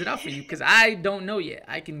balances it out for you? Because I don't know yet.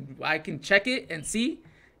 I can check it and see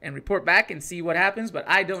and report back and see what happens, but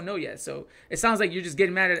I don't know yet. So it sounds like you're just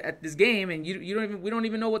getting mad at this game, and we don't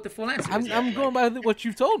even know what the full answer is. I'm going by what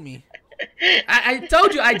you told me. I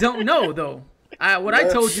told you I don't know though. What I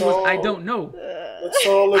told you was I don't know. Let's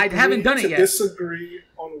all agree I haven't done it yet. Disagree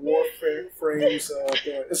on Warframe's.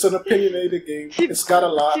 It's an opinionated game. It's got a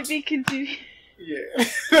lot to be continued. Yeah,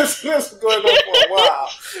 that's going on for a while.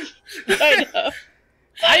 I know.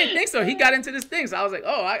 I didn't think so. He got into this thing, so I was like,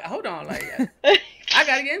 "Oh, hold on, like, I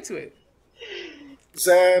gotta get into it."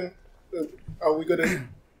 Zan, are we gonna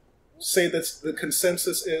say that the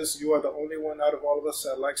consensus is you are the only one out of all of us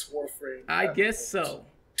that likes Warframe? I guess so.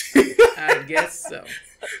 I guess so.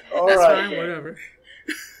 All That's right, fine, whatever.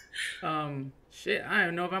 Shit, I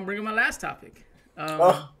don't know if I'm bringing my last topic.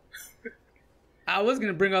 I was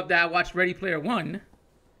gonna bring up that I watched Ready Player One.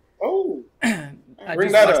 Oh, I bring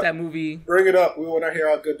just that watched up. that movie. Bring it up. We want to hear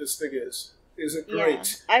how good this thing is. Is it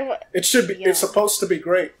great? Yeah, it should be. Yeah. It's supposed to be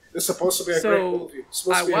great. It's supposed to be a great movie. It's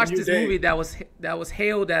supposed I to be watched a new this day. movie that was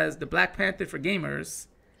hailed as the Black Panther for gamers.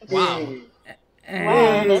 Wow.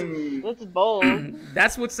 And That's bold.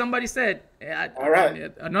 That's what somebody said. All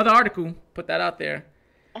right. Another article put that out there.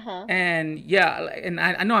 Uh-huh. And yeah, and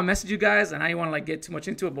I know I messaged you guys, and I didn't want to like get too much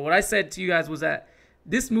into it. But what I said to you guys was that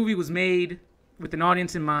this movie was made with an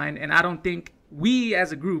audience in mind, and I don't think we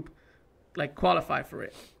as a group like qualify for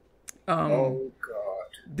it. Oh God.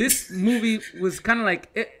 This movie was kind of like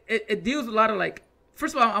it deals with a lot of like.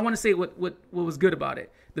 First of all, I want to say what was good about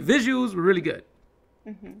it. The visuals were really good.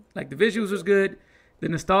 Mm-hmm. Like the visuals was good. The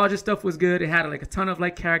nostalgia stuff was good. It had like a ton of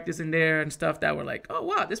like characters in there and stuff that were like, oh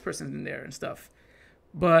wow, this person's in there and stuff.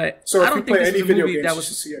 But so I don't think this was a movie that was.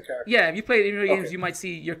 You see a character. Yeah, if you played any video games, you might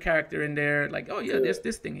see your character in there. Like, oh yeah, there's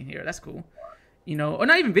this thing in here. That's cool. You know, or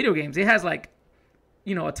not even video games. It has like,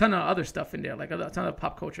 you know, a ton of other stuff in there, like a ton of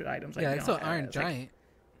pop culture items. Like, yeah, you it's know, an Iron Giant. Like,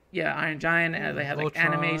 yeah, Iron Giant. And they had like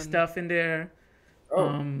anime stuff in there.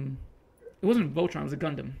 Oh. It wasn't Voltron. It was a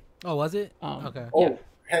Gundam. Oh, was it? Okay. Oh, yeah.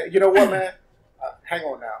 Hey, you know what, man? Hang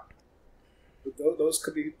on now. Those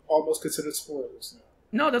could be almost considered spoilers now.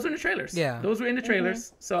 No, those were in the trailers. Yeah, those were in the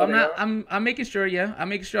trailers. So I'm making sure. Yeah, I'm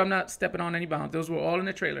making sure I'm not stepping on any bounds. Those were all in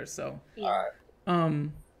the trailers. So. Yeah.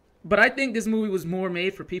 But I think this movie was more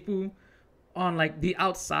made for people on like the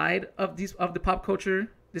outside of the pop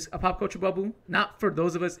culture, this pop culture bubble, not for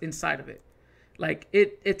those of us inside of it. Like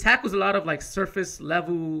it tackles a lot of like surface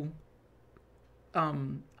level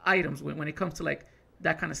items when it comes to like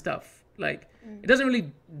that kind of stuff. Like it doesn't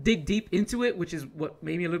really dig deep into it, which is what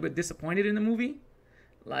made me a little bit disappointed in the movie.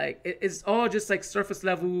 Like it's all just like surface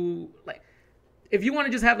level. Like if you want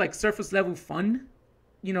to just have like surface level fun,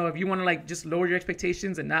 you know, if you want to like just lower your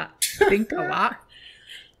expectations and not think a lot,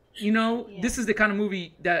 you know, this is the kind of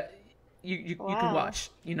movie that you can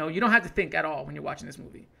watch. You know, you don't have to think at all when you're watching this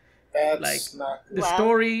movie. That's like not the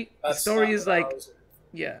story. The story is like,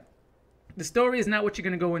 the story is not what you're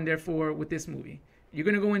gonna go in there for with this movie. You're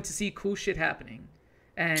gonna go in to see cool shit happening,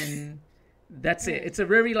 and that's it. It's a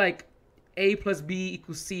very like A plus B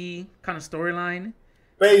equals C kind of storyline.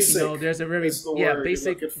 Basic. You know, there's a very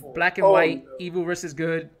basic black and white, evil versus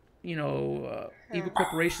good. You know, evil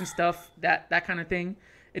corporation stuff. That kind of thing.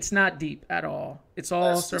 It's not deep at all. It's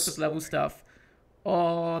all surface level stuff.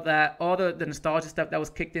 All the nostalgia stuff that was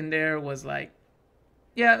kicked in there was like,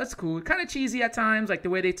 yeah, that's cool. Kind of cheesy at times, like the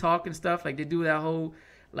way they talk and stuff. Like they do that whole,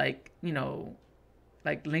 like, you know,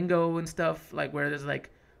 like lingo and stuff. Like where there's like,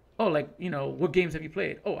 oh, like, you know, what games have you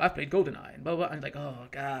played? Oh, I've played GoldenEye and blah blah. I'm like, oh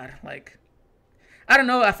god, like, I don't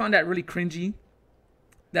know. I found that really cringy.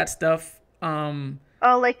 That stuff. Oh,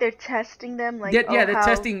 like they're testing them. Like they're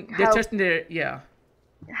testing. They're testing their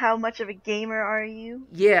How much of a gamer are you?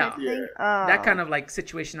 Yeah. Oh. That kind of like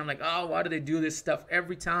situation. I'm like, oh, why do they do this stuff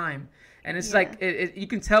every time? And it's like, you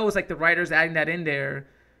can tell it's like the writers adding that in there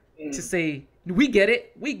to say, we get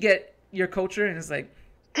it. We get your culture. And it's like,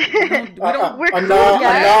 a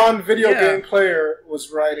non-video game player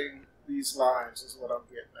was writing these lines is what I'm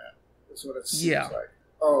getting at. That's what it seems like.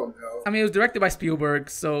 Oh, no. I mean, it was directed by Spielberg.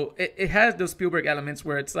 So it has those Spielberg elements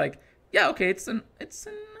where it's like, yeah, okay, it's an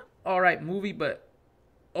all right movie, but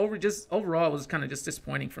overall it was kind of just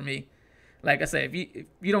disappointing for me. Like I said, if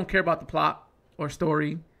you don't care about the plot or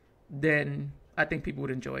story, then I think people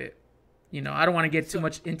would enjoy it. You know, I don't want to get too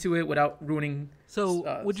much into it without ruining.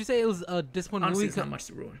 So would you say it was a disappointing honestly, movie? It's not much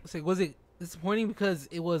to ruin. So was it disappointing because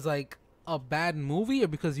it was like a bad movie, or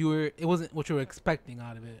because it wasn't what you were expecting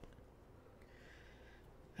out of it?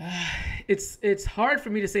 It's hard for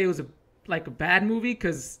me to say it was a bad movie,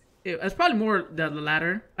 because it's probably more the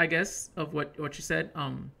latter, I guess, of what you said.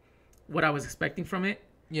 What I was expecting from it.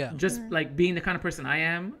 Yeah. Just like being the kind of person I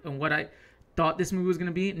am and what I thought this movie was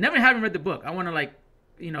gonna be. Never having read the book. I want to like,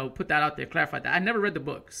 you know, put that out there, clarify that. I never read the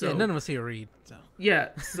book. So none of us here read. So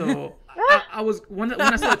so I was when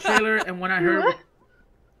I saw the trailer and when I heard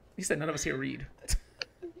you said none of us here read.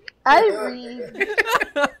 I read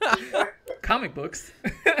comic books.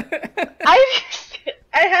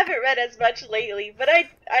 I haven't read as much lately, but I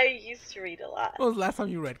used to read a lot. When was the last time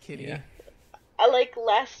you read, Kitty? Yeah.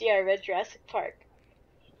 Last year I read Jurassic Park.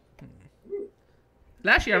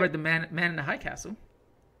 Last year I read The Man in the High Castle.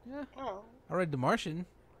 Yeah. Oh. I read The Martian.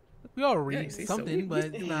 We all read something,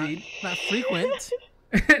 but we not frequent.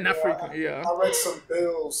 Not frequent, yeah. I read some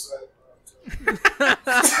bills.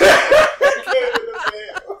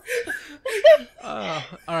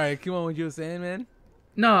 Sorry, keep on what you were saying, man.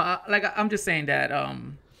 No, I'm just saying that.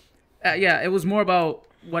 Yeah, it was more about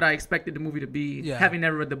what I expected the movie to be, having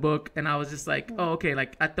never read the book, and I was just like, oh, okay.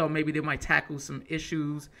 Like I thought maybe they might tackle some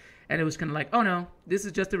issues, and it was kind of like, oh no, this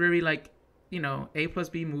is just a very like,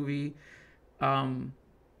 A+B movie.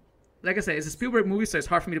 Like I said, it's a Spielberg movie, so it's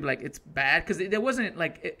hard for me to be like it's bad because there wasn't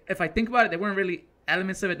like, if I think about it, there weren't really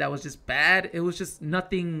elements of it that was just bad. It was just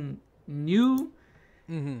nothing new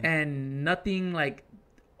and nothing like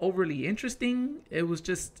overly interesting. It was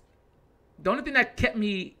just. The only thing that kept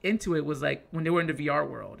me into it was like when they were in the VR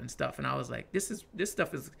world and stuff, and I was like, "This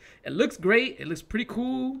stuff is. It looks great. It looks pretty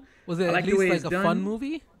cool." Was it at least like a fun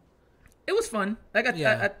movie? It was fun. Like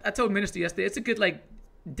I told Minister yesterday, it's a good like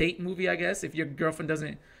date movie, I guess. If your girlfriend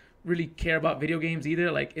doesn't really care about video games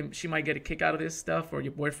either, like she might get a kick out of this stuff, or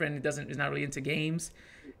your boyfriend is not really into games,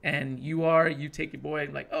 and you take your boy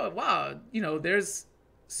and like, oh wow, there's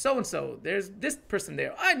so and so, there's this person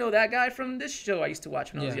there. I know that guy from this show I used to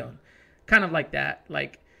watch when I was young. Kind of like that.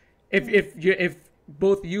 Like if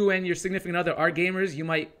both you and your significant other are gamers, you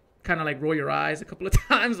might kind of like roll your eyes a couple of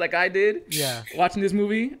times like I did watching this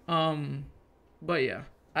movie. But yeah,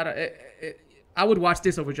 I would watch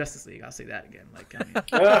this over Justice League. I'll say that again. Like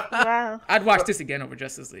Wow. I'd watch this again over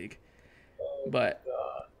Justice League. But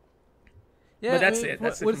yeah, but that's it.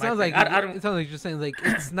 That's what it it sounds like. I don't. It sounds like you're saying like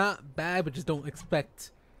it's not bad, but just don't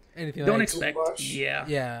expect anything. Don't like, expect. Yeah.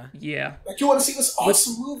 Like you want to see this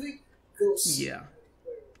awesome movie? Yeah.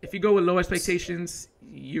 If you go with low expectations,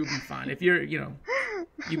 you'll be fine. If you'll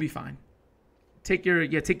be fine. Take your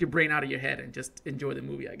brain out of your head and just enjoy the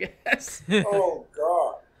movie, I guess. Oh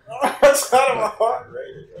God, that's kind of a hard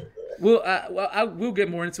rating right there. We'll get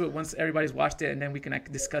more into it once everybody's watched it, and then we can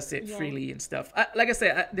discuss it freely and stuff. Like I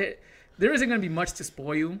said, there isn't going to be much to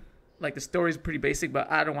spoil you. Like the story's pretty basic,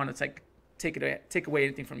 but I don't want to take away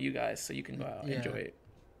anything from you guys, so you can enjoy it.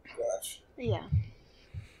 Gotcha. Yeah.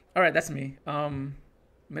 All right, that's me.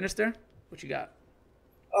 Minister, what you got?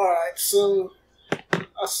 All right, so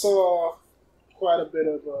I saw quite a bit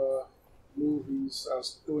of movies. I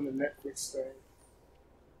was doing the Netflix thing,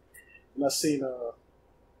 and I seen a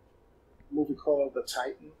movie called The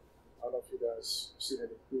Titan. I don't know if you guys seen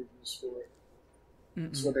any previews for it.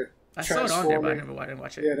 It's where I saw it on there, but I didn't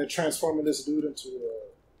watch it. Yeah, they're transforming this dude into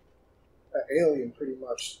an alien, pretty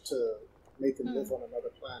much, to make him live on another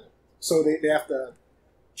planet. So they have to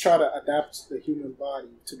try to adapt the human body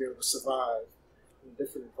to be able to survive in a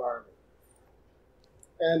different environment.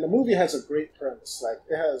 And the movie has a great premise. Like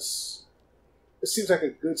it seems like a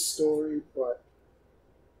good story, but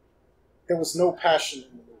there was no passion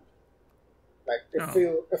in the movie. Like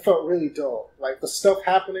it felt really dull. Like the stuff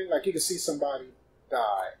happening, like you could see somebody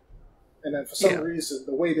die, and then for some reason,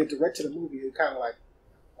 the way they directed the movie, it kind of like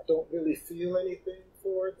I don't really feel anything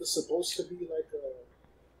for it. It's supposed to be like a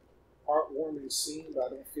heartwarming scene, but I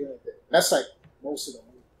don't feel anything. That's like most of the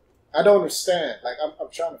movie. I don't understand. Like I'm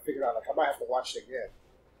trying to figure out. Like I might have to watch it again.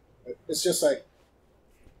 But it's just like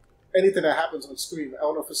anything that happens on screen. I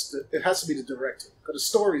don't know if it has to be the directing because the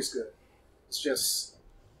story's good. It's just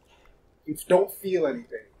you don't feel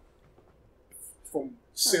anything from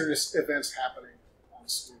serious events happening on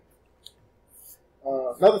screen.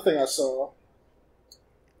 Another thing I saw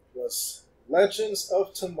was Legends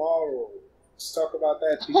of Tomorrow. Let's talk about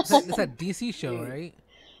that DC. It's that DC show, right?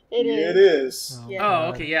 It is. It is. Oh,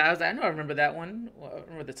 okay. Yeah, I know. I remember that one. Well, I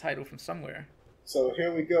remember the title from somewhere. So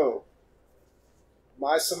here we go.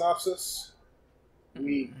 My synopsis.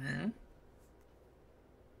 Weak.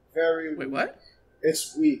 Very weak. Wait, what?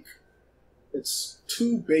 It's weak. It's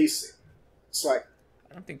too basic. It's like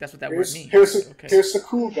I don't think that's what that word means. Here's the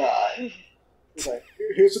cool guy. It's like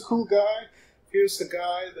here's the cool guy. Here's the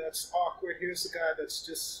guy that's awkward. Here's the guy that's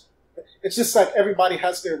just. It's just like everybody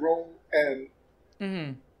has their role, and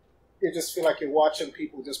you just feel like you're watching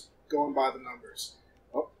people just going by the numbers.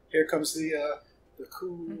 Oh, here comes the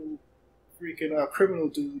cool freaking criminal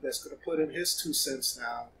dude that's going to put in his 2 cents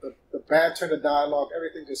now. The bad turn of dialogue,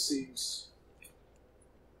 everything just seems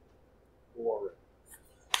boring.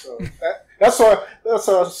 So that's why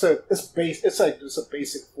I said it's base. It's like it's a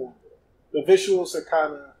basic formula. The visuals are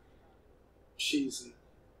kind of cheesy.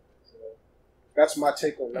 So that's my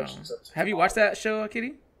take on Legends of Tomorrow. Have you watched that show,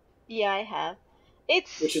 Kitty? Yeah, I have.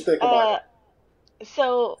 It's what you think about it?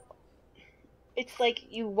 So it's like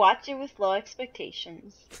you watch it with low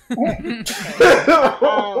expectations. And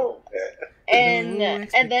then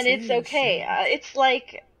it's okay. It's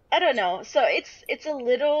like I don't know. So it's a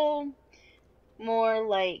little more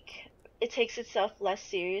like it takes itself less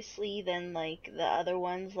seriously than like the other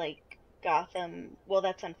ones, like Gotham. Well,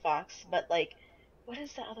 that's on Fox, but like what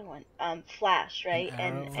is the other one? Flash, right?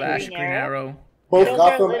 Arrow. Flash, Green Arrow. Both Those are a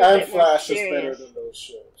Gotham little and bit more Flash is serious. better than those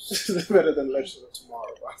shows. Better than Legends of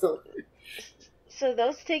Tomorrow, by the way. So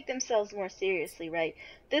those take themselves more seriously, right?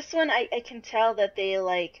 This one, I can tell that they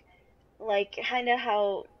like kind of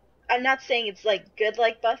how, I'm not saying it's like good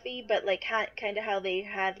like Buffy, but like kind of how they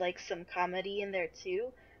had like some comedy in there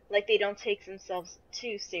too. Like they don't take themselves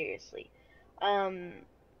too seriously. Um,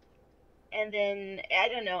 and then I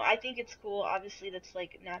don't know. I think it's cool. Obviously, that's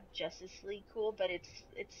like not Justice League cool, but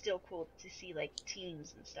it's still cool to see like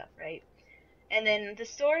teams and stuff, right? And then the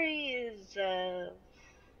story is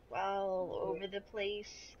well over the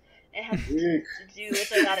place. It has Weak. to do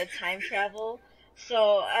with a lot of time travel.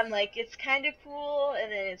 So I'm like, it's kind of cool,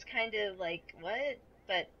 and then it's kind of like, what?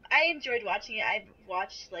 But I enjoyed watching it. I've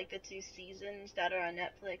watched like the 2 seasons that are on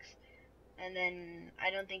Netflix, and then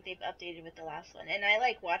I don't think they've updated with the last one. And I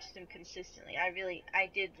like watched them consistently. I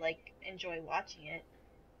did like enjoy watching it,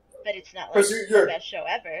 but it's not like the best show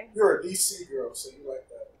ever. You're a DC girl, so you like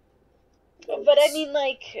that. But I mean,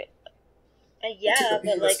 like, yeah,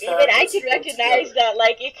 but like even I could recognize that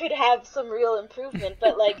like it could have some real improvement.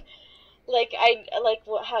 But like I like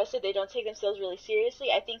how I said they don't take themselves really seriously.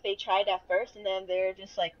 I think they tried at first, and then they're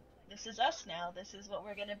just like, this is us now. This is what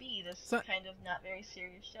we're gonna be. This kind of not very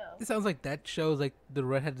serious show. It sounds like that show's like the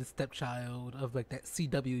redheaded stepchild of like that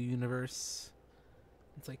CW universe.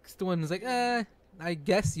 It's like the one who's like, I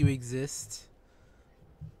guess you exist.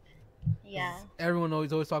 Yeah. Everyone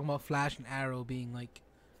always talking about Flash and Arrow being like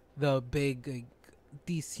the big like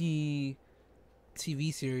DC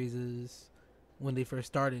TV series when they first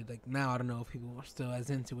started. Like now, I don't know if people are still as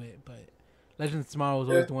into it, but Legends of Tomorrow was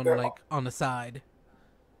always the one like on the side.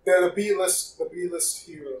 They're the B-list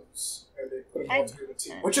heroes, and they put them all together the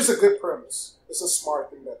team, which is a good premise. It's a smart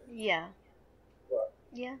thing that they do. Yeah. But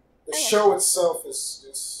yeah. the show itself is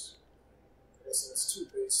just, it's too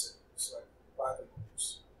basic. It's like by the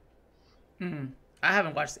rules. I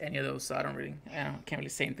haven't watched any of those, so can't really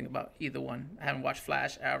say anything about either one. I haven't watched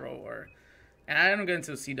Flash, Arrow, and I don't get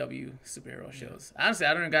into CW superhero shows. Honestly,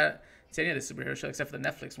 I don't got to any of the superhero shows except for the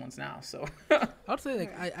Netflix ones now. So I would say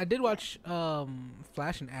like I did watch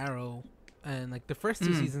Flash and Arrow, and like the first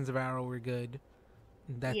 2 seasons of Arrow were good.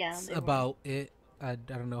 That's about it. I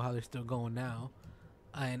don't know how they're still going now.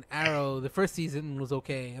 And Arrow, the first season was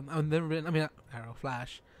okay. I've never been.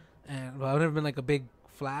 Flash, and I've never been like a big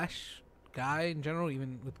Flash guy in general,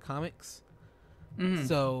 even with comics.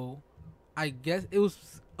 So I guess it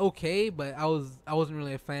was okay, but I wasn't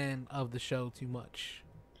really a fan of the show too much.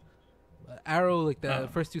 But Arrow, like the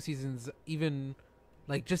first 2 seasons, even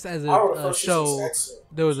like just as a show,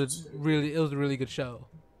 it was a really good show.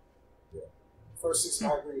 Yeah, first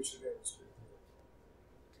season I agree with you there was pretty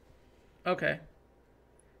good. Okay.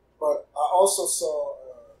 But I also saw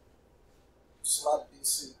just a lot of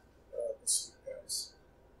DC this week, guys.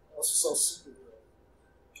 I also saw Supergirl.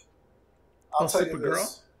 I'll tell you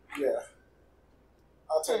this. Yeah.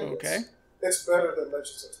 I'll tell you this. It's better than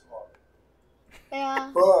Legends of Tomorrow.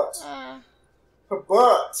 Yeah.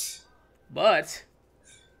 But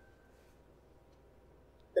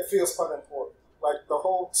it feels unimportant. Like the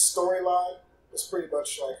whole storyline is pretty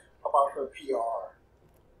much like about her PR,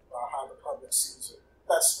 how the public sees it.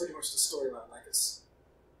 That's pretty much the storyline. Like it's,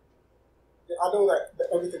 I know that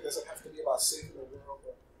everything doesn't have to be about saving the world,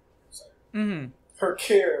 but it's like her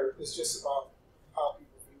care is just about how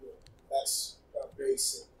people view it. That's a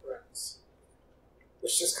basic premise.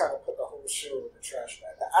 Which just kind of put the whole show in the trash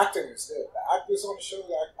bag. The acting is good. The actors on the show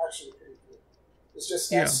are actually pretty good. It's just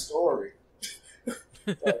that story.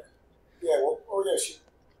 She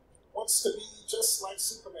wants to be just like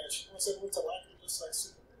Superman. She wants everyone to like her just like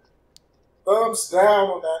Superman. Thumbs down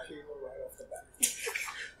on that hero right off the bat.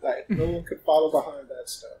 Like, no one could follow behind that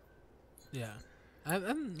stuff. Yeah. I've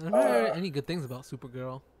never heard any good things about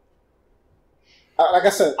Supergirl. Like I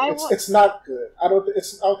said, it's not good. I don't think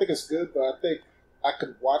it's good, but I think I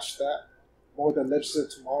could watch that more than Legends of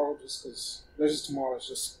Tomorrow, just because Legends of Tomorrow is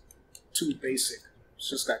just too basic. It's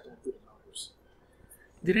just got going through the numbers.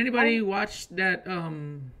 Did anybody watch that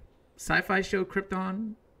sci-fi show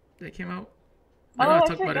Krypton that came out? I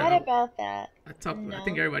forgot about that. I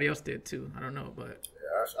think everybody else did too. I don't know, but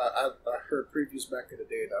yeah, I heard previews back in the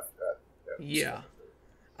day, and I forgot. Yeah,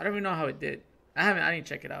 I don't even know how it did. I didn't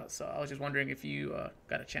check it out, so I was just wondering if you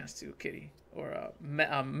got a chance to, Kitty, or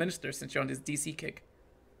Minister, since you're on this DC kick.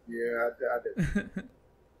 Yeah, I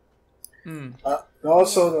did.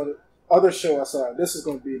 Also, the other show I saw, this is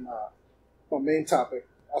going to be my main topic.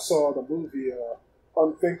 I saw the movie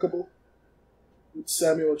Unthinkable with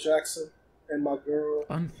Samuel Jackson and my girl,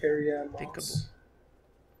 Carrie Ann Moss.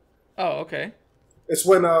 Oh, okay. It's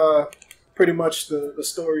when pretty much the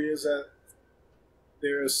story is that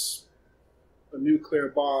there's a nuclear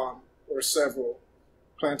bomb or several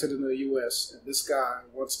planted in the U.S., and this guy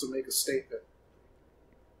wants to make a statement.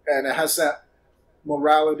 And it has that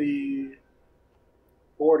morality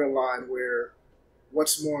borderline where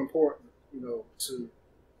what's more important, to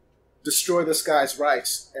destroy this guy's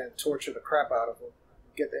rights and torture the crap out of him,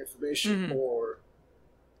 get the information, or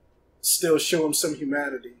still show him some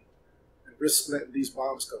humanity and risk letting these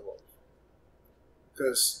bombs go off.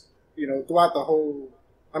 Because, throughout the whole,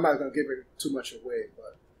 I'm not going to give it too much away,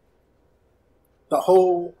 but the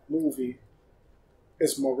whole movie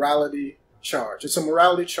is morality charged. It's a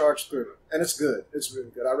morality charged thriller, and it's good. It's really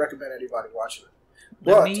good. I recommend anybody watching it.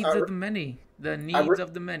 The needs of the many. The needs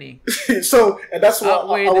of the many. So, and that's what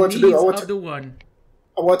I want to do.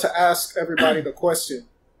 I want to ask everybody the question,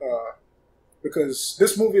 because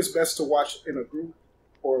this movie is best to watch in a group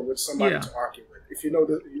or with somebody to argue with. If you know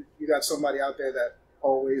that you got somebody out there that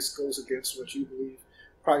always goes against what you believe,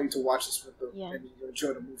 probably need to watch this with them and you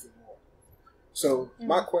enjoy the movie more. So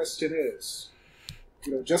my question is,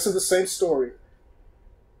 just in the same story,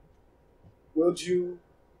 would you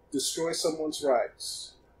destroy someone's rights?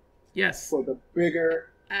 Yes. For the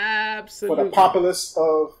bigger, absolutely, for the populace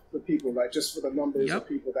of the people, like just for the numbers of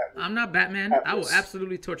people that. I'm not Batman. I will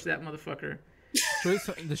absolutely torture that motherfucker.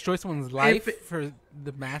 Destroy someone's life for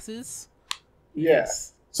the masses.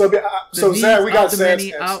 Yes. So Zan, we got Zan's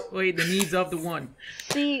many outweigh the needs of the one.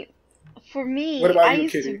 See, for me, I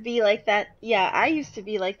used to be like that. Yeah, I used to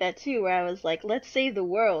be like that too, where I was like, let's save the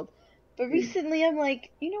world. But recently I'm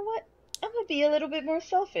like, you know what? I'm going to be a little bit more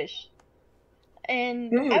selfish.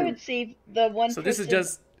 And I would save the one person. So this is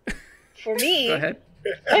just... for me. Go ahead.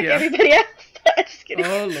 Like everybody else. I'm just kidding.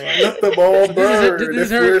 Oh, Lord. Let them all burn.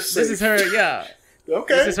 This is her, yeah.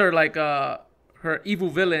 Okay. This is her, like, her evil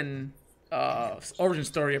villain origin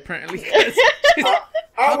story, apparently.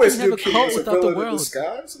 I always knew Kitty was a villain in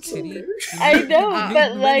disguise. Okay. I know,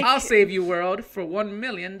 but like... I'll save you, world, for $1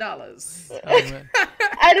 million.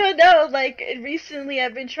 I don't know, like, recently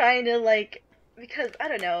I've been trying to, like... Because, I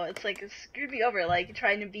don't know, it's like, it screwed me over, like,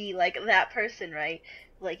 trying to be, like, that person, right?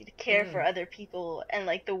 Like, to care for other people and,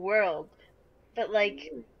 like, the world. But,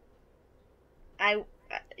 like,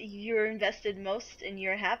 you're invested most in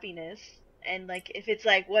your happiness. And, like, if it's,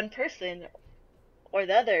 like, one person or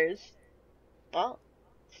the others, well,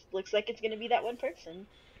 looks like it's going to be that one person.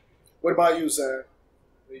 What about you, Zan?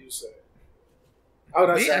 What do you say? Oh,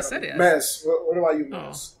 that's I said it. Mez, what about you,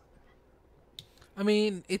 Mez? I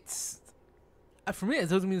mean, it's... For me, it's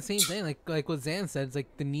going to be the same thing. Like what Zan said, it's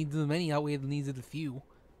like the needs of the many outweigh the needs of the few.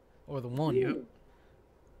 Or the one. Yeah.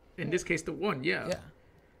 In this case, the one, yeah.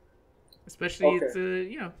 Especially, it's,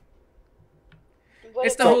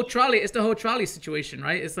 it's the whole trolley. It's the whole trolley situation,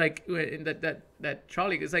 right? It's like in that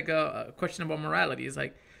trolley. It's like a question about morality. It's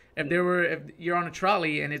like if you're on a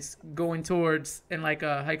trolley and it's going towards and like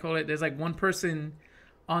how you call it? There's like one person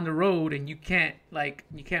on the road and you can't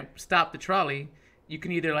stop the trolley. You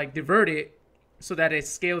can either like divert it so that it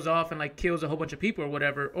scales off and like kills a whole bunch of people or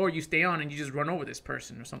whatever, or you stay on and you just run over this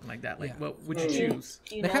person or something like that. Like, what would you choose?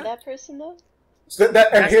 Do you know that person though?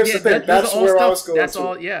 And here's the thing. That's where I was going to. That's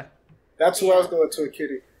all. Yeah. That's where I was going to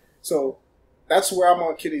Kitty. So that's where I'm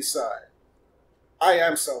on Kitty's side. I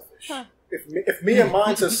am selfish. Huh. If me and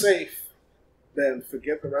mine are safe, then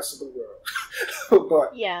forget the rest of the world.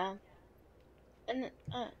 But yeah. And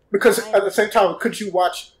because at the same time, could you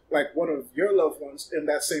watch like one of your loved ones in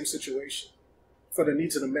that same situation for the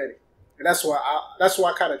needs of the many? And that's why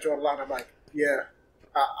I kind of draw the line. I'm like,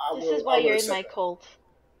 I will. This is why you're in my cult.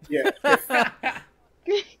 Yeah.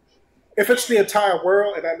 If it's the entire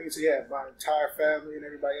world, and that means my entire family and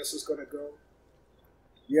everybody else is going to go,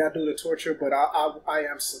 I do the torture, but I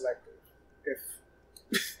am selective.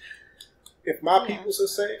 If my peoples are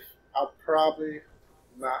safe, I'm probably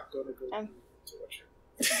not going to go do the torture.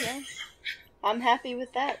 Yeah. I'm happy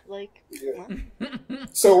with that. Like,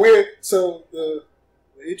 So the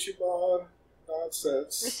Ichiban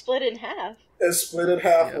nonsense. We're split in half. It's split in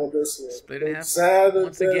half on this one. Split in half. Sad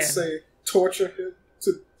and then say torture him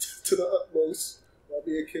to the utmost. While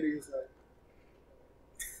me and Kitty is like,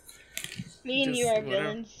 me and you are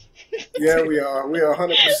villains. Yeah, we are. We are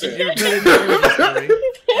 100%. You're villain.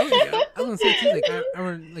 I was gonna say too, like I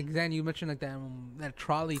remember, like Zan, you mentioned like that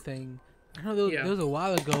trolley thing. I know there was a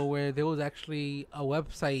while ago where there was actually a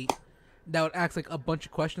website that would ask like a bunch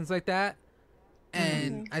of questions like that,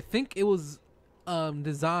 and I think it was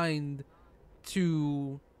designed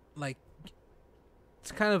to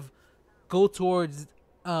kind of go towards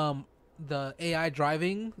the AI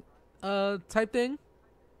driving type thing.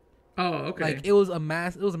 Oh, okay. Like it was a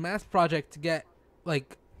mass project to get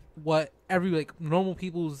like what every like normal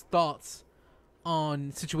people's thoughts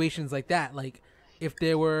on situations like that. Like if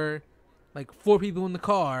there were like 4 people in the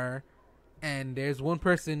car and there's one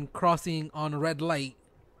person crossing on a red light,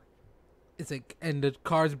 it's like, and the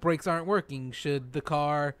car's brakes aren't working, should the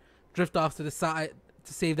car drift off to the side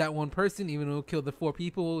to save that one person, even though it'll kill the 4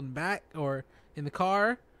 people in the back or in the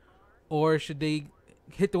car? Or should they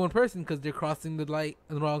hit the one person because they're crossing the light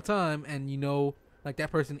at the wrong time, and like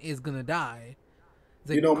that person is gonna die?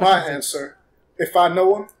 Like, my answer. If I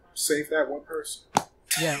know him, save that one person.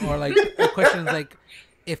 Yeah, or like questions like,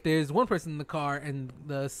 if there's one person in the car and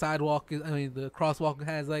the the crosswalk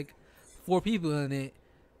has like 4 people in it,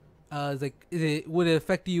 it's like, would it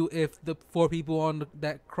affect you if the 4 people on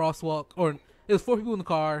that crosswalk, or it was 4 people in the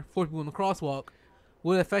car, 4 people in the crosswalk,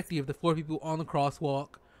 would it affect you if the 4 people on the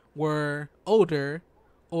crosswalk were older,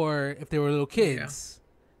 or if they were little kids?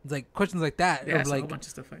 Yeah. It's like questions like that. Yeah, of like, a bunch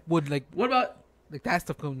of stuff like. Would like, what about like that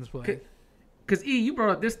stuff come into play? Because you brought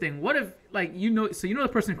up this thing. What if like so the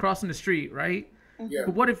person crossing the street, right? Yeah.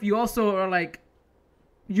 But what if you also are like,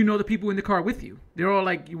 the people in the car with you? They're all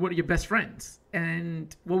like your best friends,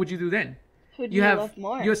 and what would you do then? Who do you love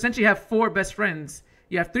more? You essentially have 4 best friends.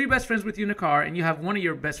 You have 3 best friends with you in the car, and you have one of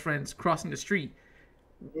your best friends crossing the street.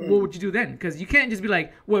 What would you do then? Because you can't just be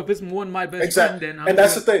like, well, if it's one of my best friend, then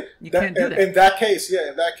that's the thing. You can't do that. In that case,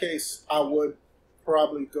 I would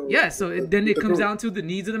probably go. Yeah, so then it comes down to the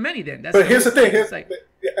needs of the many. Then, but here's the thing.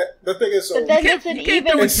 The thing is, so you can't throw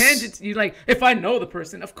in tangents. You like, if I know the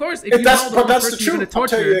person, of course. If you know the person, you're going to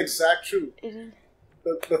torture. I'll tell you the exact truth.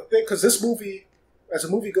 The thing, because this movie, as the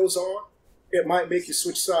movie goes on, it might make you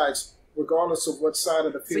switch sides, regardless of what side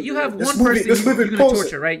of the field. So you have one person you're going to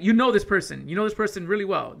torture, right? You know this person. You know this person really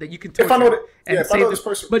well that you can torture. If I know this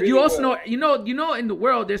person, but you also know, in the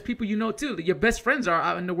world, there's people too. Your best friends are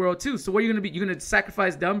out in the world too. So what are you going to be? You're going to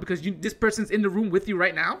sacrifice them because this person's in the room with you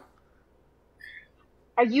right now?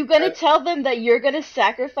 Are you going to tell them that you're going to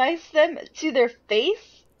sacrifice them to their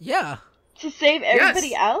face? Yeah. To save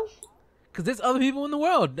everybody else? Because there's other people in the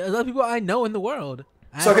world. There's other people I know in the world.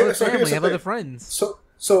 I have other family. I have other friends.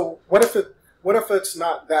 So what if it's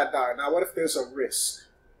not that dire? Now, what if there's a risk?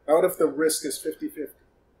 Now, what if the risk is 50-50?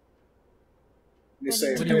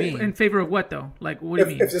 What do you mean? In favor of what, though? Like, what do you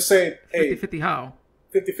mean? If you're saying, hey... 50-50 how?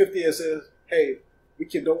 50-50 is, hey,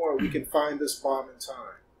 don't worry, we can find this bomb in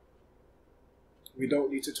time. We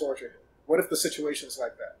don't need to torture him. What if the situation is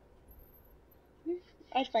like that?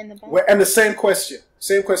 I'd find the bomb. And the same question.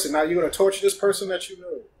 Now, you're going to torture this person that you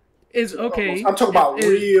know. Is okay. I'm talking about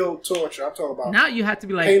real torture. I'm talking about now you have to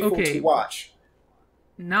be like, painful okay, to watch.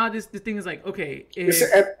 Now the thing is like, okay, if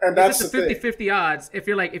that's it's a 50-50 odds, if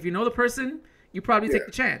you know the person, you probably take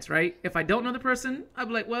the chance, right? If I don't know the person, I'd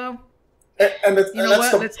be like, well, I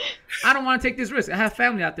don't want to take this risk. I have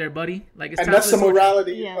family out there, buddy. Like, it's that's the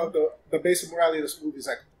morality of the basic morality of this movie is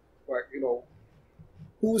like,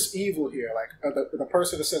 who's evil here? Like the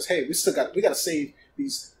person that says, hey, we got to save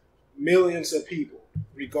these millions of people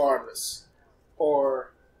regardless,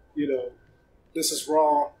 or this is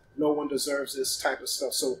wrong, no one deserves this type of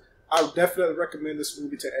stuff. So I would definitely recommend this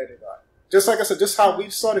movie to anybody. Just like I said, just how we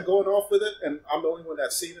started going off with it, and I'm the only one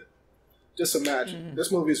that's seen it. Just imagine.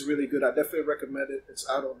 This movie is really good. I definitely recommend it. It's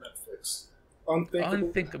out on Netflix.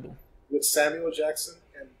 Unthinkable. With Samuel Jackson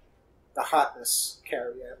and the hotness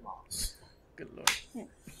Carrie-Ann Moss. Good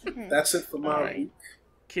Lord. That's it for my week.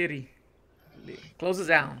 Kitty, close us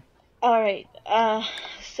down. All right.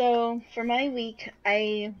 So for my week,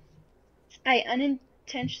 I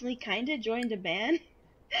unintentionally kind of joined a band.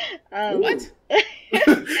 What?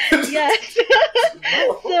 Yes.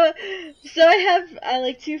 So I have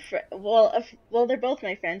like 2 friends. Well, they're both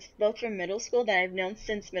my friends, both from middle school that I've known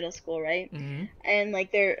since middle school, right? Mm-hmm. And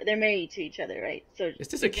like they're married to each other, right? So is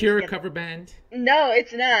this a Cure cover band? No,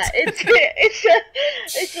 it's not.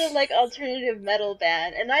 It's a like alternative metal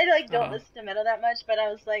band, and I like don't listen to metal that much, but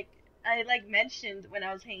I mentioned when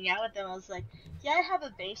I was hanging out with them, I was like, yeah, I have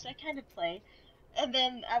a bass, I kind of play, and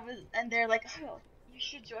then they're like, oh, you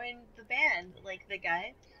should join the band, like the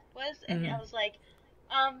guy was, and I was like,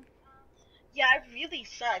 yeah, I really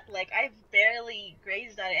suck, like, I've barely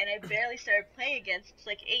grazed on it, and I barely started playing again since,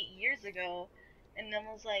 like, 8 years ago, and then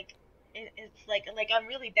I was like, it's like, I'm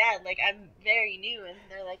really bad, like, I'm very new, and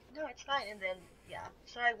they're like, no, it's fine, and then, yeah,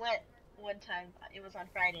 so I went one time, it was on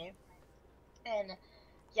Friday, and,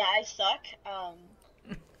 yeah, I suck,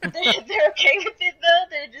 they're okay with it, though,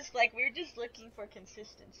 they're just like, we're just looking for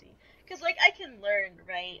consistency, because, like, I can learn,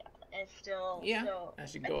 right, and still, so, I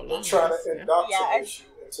should go along. They're trying to indoctrinate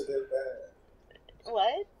you into their band.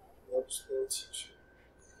 What? They'll teach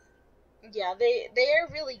you. Yeah, they are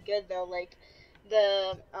really good, though, like,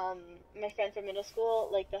 the, my friend from middle school,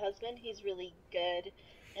 like, the husband, he's really good,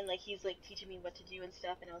 and like he's like teaching me what to do and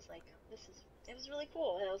stuff, and I was like, it was really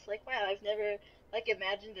cool, and I was like, wow, I've never like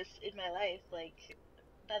imagined this in my life, like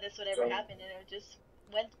that this would ever happen, and I just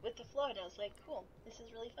went with the flow, and I was like, cool, this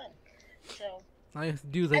is really fun. So all you have to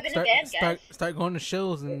do is like start going to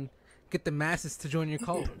shows and get the masses to join your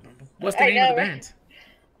cult. What's the name of the band?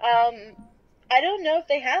 I don't know if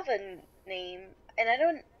they have a name, and I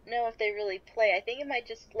don't know if they really play. I think it might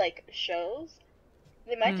just like shows.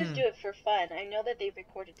 They might just do it for fun. I know that they've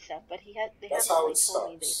recorded stuff, but they haven't like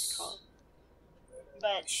told me they call.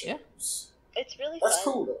 But yeah, it's really That's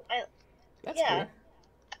fun. cool though. That's yeah. cool.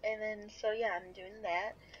 And then so yeah, I'm doing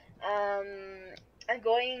that. I'm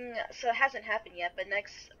going. So it hasn't happened yet, but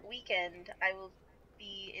next weekend I will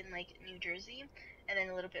be in like New Jersey, and then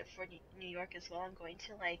a little bit for New York as well. I'm going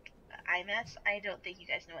to like IMATS. I don't think you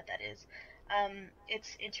guys know what that is.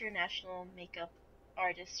 It's International Makeup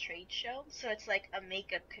Artist Trade Show, so it's like a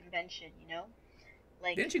makeup convention, you know.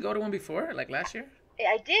 Like, didn't you go to one before, like last year?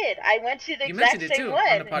 I did. I went to the you exact mentioned it same too one.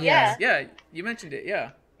 on the podcast. Yeah, you mentioned it.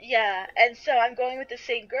 Yeah. Yeah, and so I'm going with the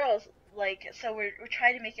same girls. Like, so we're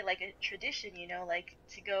trying to make it like a tradition, you know, like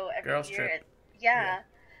to go every Girls year. trip. And, yeah,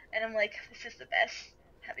 and I'm like, this is the best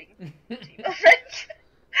having female friends.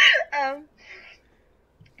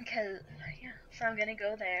 Because yeah, so I'm gonna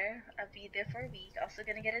go there. I'll be there for a week. Also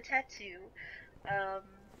gonna get a tattoo.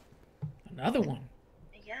 Another one.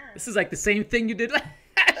 Yeah. This is like the same thing you did last.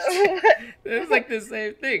 It's like the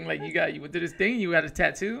same thing. Like you did this thing, you got a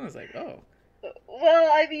tattoo. I was like, oh.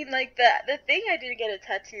 Well, I mean, like the thing I didn't get a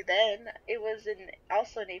tattoo then. It was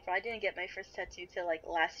also in April. I didn't get my first tattoo till like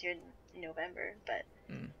last year in November. But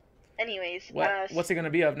anyways, what's it gonna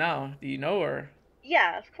be of now? Do you know or?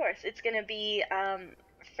 Yeah, of course. It's gonna be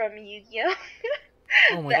from Yu-Gi-Oh.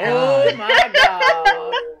 Oh my god! Oh my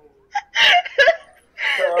god!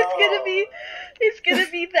 It's gonna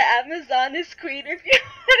be the Amazoness Queen if you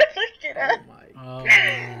want to look it up. Oh my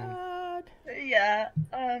god! Yeah,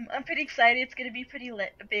 I'm pretty excited. It's gonna be pretty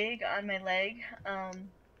big on my leg.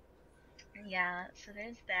 Yeah. So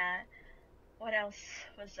there's that. What else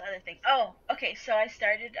was the other thing? Oh, okay. So I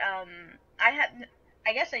started.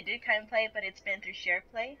 I guess I did kind of play it, but it's been through share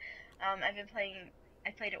play. I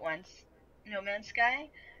played it once. No Man's Sky.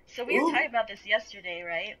 So we were talking about this yesterday,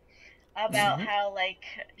 right? About how like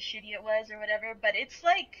shitty it was or whatever, but it's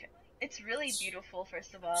really beautiful.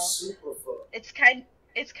 First of all, super fun.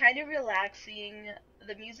 It's kind of relaxing.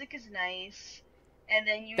 The music is nice, and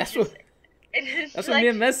then that's what me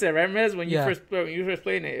and Mez said, right? Mez, when you first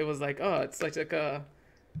played it, it was like, oh, it's like a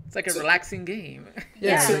relaxing game.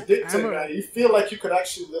 Yeah, it's addictive. You feel like you could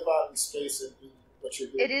actually live out in space and do what you're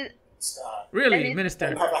doing. It is. Really, Minister.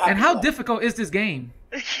 And how difficult is this game?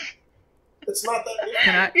 It's not that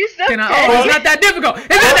difficult. It's not that difficult. It's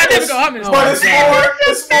not that difficult. But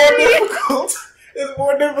it's more difficult. It's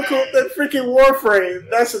more difficult than freaking Warframe.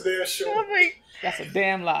 That's a damn sure. That's a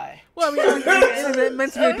damn lie. Well, I mean, it's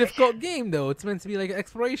meant to be a difficult game, though. It's meant to be like an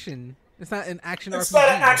exploration. It's not an action RPG. It's not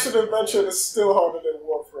an action adventure. It's still harder than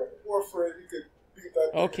Warframe. Warframe, you could beat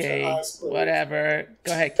that. Okay, whatever.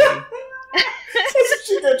 Go ahead, Kitty.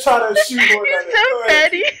 She did try to shoot more than it. So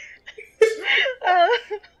petty.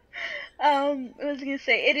 What was I gonna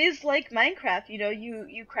say? It is like Minecraft, you know,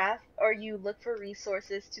 you craft or you look for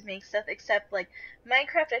resources to make stuff, except like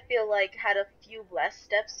Minecraft I feel like had a few less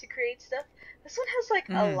steps to create stuff. This one has like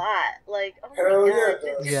a lot. Like, oh my god,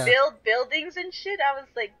 to build buildings and shit. I was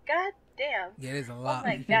like, god damn. Yeah, it is a lot. Oh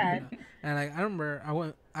my god. And like I remember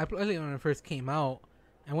I played it when it first came out.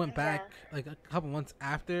 I went back like a couple months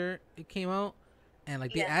after it came out, and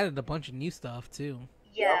like they added a bunch of new stuff too.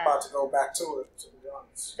 Yeah, I'm about to go back to it. To be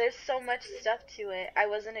honest, there's so much stuff to it. I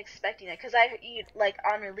wasn't expecting it because like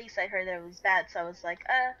on release I heard that it was bad, so I was like,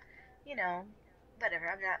 you know, whatever.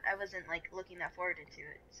 I wasn't like looking that forward into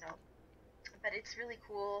it. So, but it's really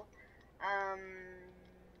cool. I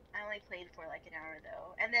only played for like an hour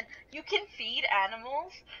though, and then you can feed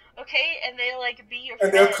animals, okay, and they'll like be your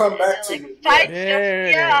friend, and they'll come back to like, you. Fight stuff.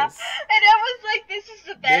 Yeah, and I was like, this is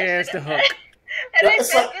the best. There's the hook. And I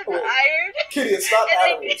fed them iron. Kitty, it's not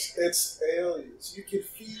animals, it's aliens. You can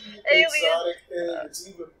feed exotic aliens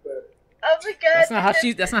even better. Oh my god! That's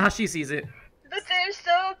not how she sees it. But they're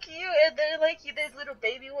so cute, and they're like there's little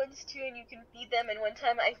baby ones too, and you can feed them. And one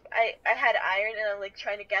time I had iron, and I'm like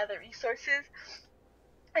trying to gather resources,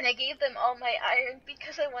 and I gave them all my iron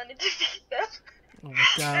because I wanted to feed them. Oh my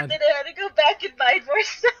god! And then I had to go back and buy more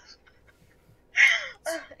stuff.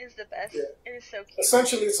 It's the best. Yeah. It is so cute.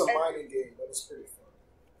 Essentially, it's a mining game, but it's pretty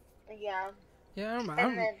fun. Yeah. Yeah, I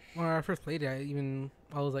remember when I first played it.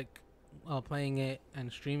 I was like playing it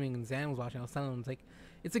and streaming, and Zan was watching. I was telling him, like,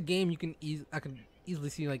 it's a game I can easily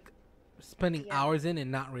see like spending hours in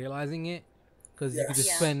and not realizing it, because you could just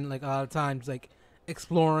Yeah. spend like a lot of times like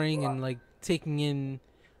exploring and like taking in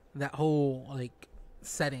that whole like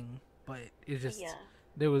setting, but it's just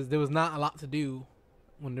there was not a lot to do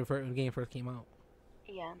when the game first came out.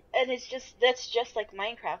 Yeah, and that's just like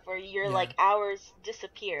Minecraft, where your like hours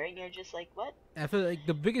disappear, and you're just like, what? I feel like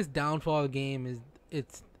the biggest downfall of the game is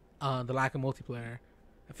it's the lack of multiplayer.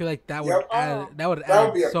 I feel like that would add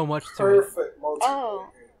so much to it. Perfect multiplayer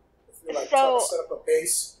game. If you're like trying to set up a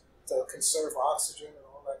base to conserve oxygen and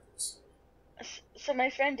all that good stuff. So my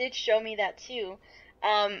friend did show me that too,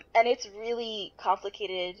 and it's really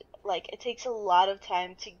complicated. Like, it takes a lot of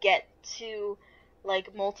time to get to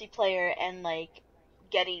like multiplayer and like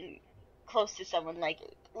getting close to someone. Like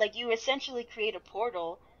you essentially create a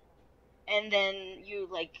portal, and then you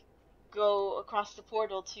like go across the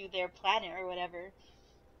portal to their planet or whatever,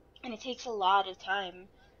 and it takes a lot of time.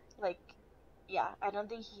 Like, yeah, I don't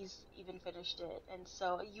think he's even finished it, and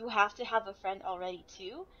so you have to have a friend already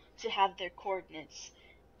too to have their coordinates,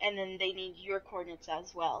 and then they need your coordinates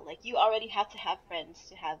as well. Like, you already have to have friends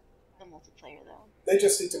to have the multiplayer though. They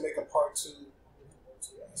just need to make a part 2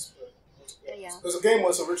 aspect. Yeah. Because the game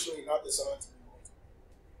was originally not designed to be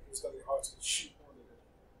multiplayer. It was going to be hard to shoot one of them.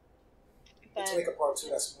 But to make a part 2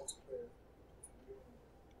 that's multiplayer.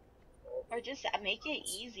 Or just make it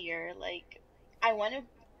easier. Like, I want to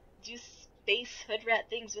do space hood rat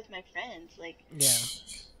things with my friends. Like, you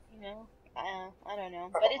know, I don't know.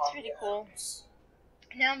 But it's pretty cool.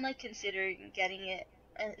 Now I'm like considering getting it,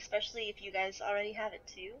 especially if you guys already have it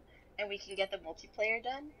too, and we can get the multiplayer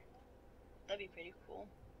done. That'd be pretty cool.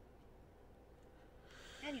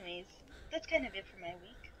 Anyways, that's kind of it for my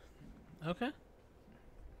week. Okay.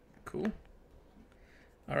 Cool.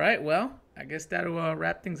 All right, well, I guess that'll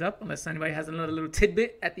wrap things up, unless anybody has another little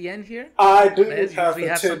tidbit at the end here. I do have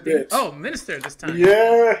a tidbit. Oh, Minister this time.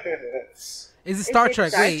 Yes. Is it Star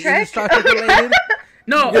Trek? Wait, is it Star Trek related?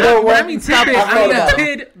 No, you know when I mean tidbit, I mean a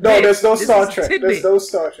tidbit. No, there's no Star Trek. There's no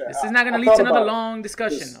Star Trek. This is not going to lead to another long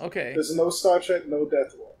discussion. Okay. There's no Star Trek, no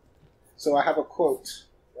Death War. So I have a quote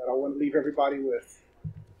that I want to leave everybody with.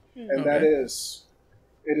 And that is,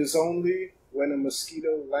 it is only when a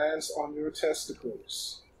mosquito lands on your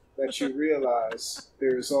testicles that you realize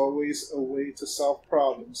there is always a way to solve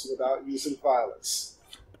problems without using violence.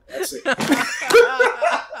 That's it.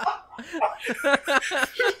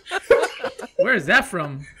 Where is that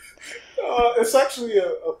from? It's actually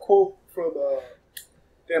a quote from,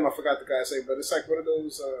 damn, I forgot the guy's name, but it's like one of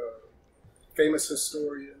those famous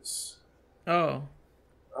historians. Oh.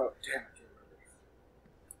 Oh, damn.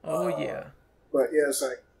 Oh, yeah. But yeah, it's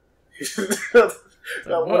like... So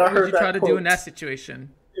what would you try to do in that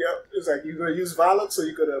situation? Yep, it's like, you're going to use violence, or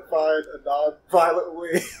you're going to find a non-violent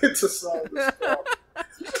way to solve this problem.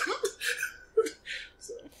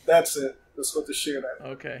 So, that's it. Just want to share that.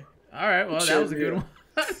 Okay. All right, well, that was a good one.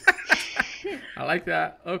 I like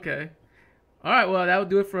that. Okay. All right, well, that will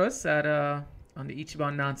do it for us at on the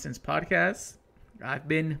Ichiban Nonsense podcast. I've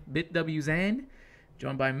been BitW Zan,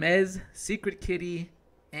 joined by Mez, Secret Kitty,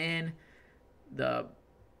 and the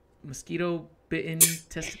mosquito-bitten,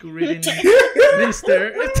 testicle-ridden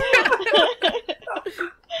minister.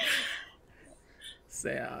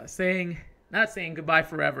 Not saying goodbye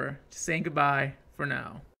forever, just saying goodbye for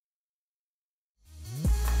now.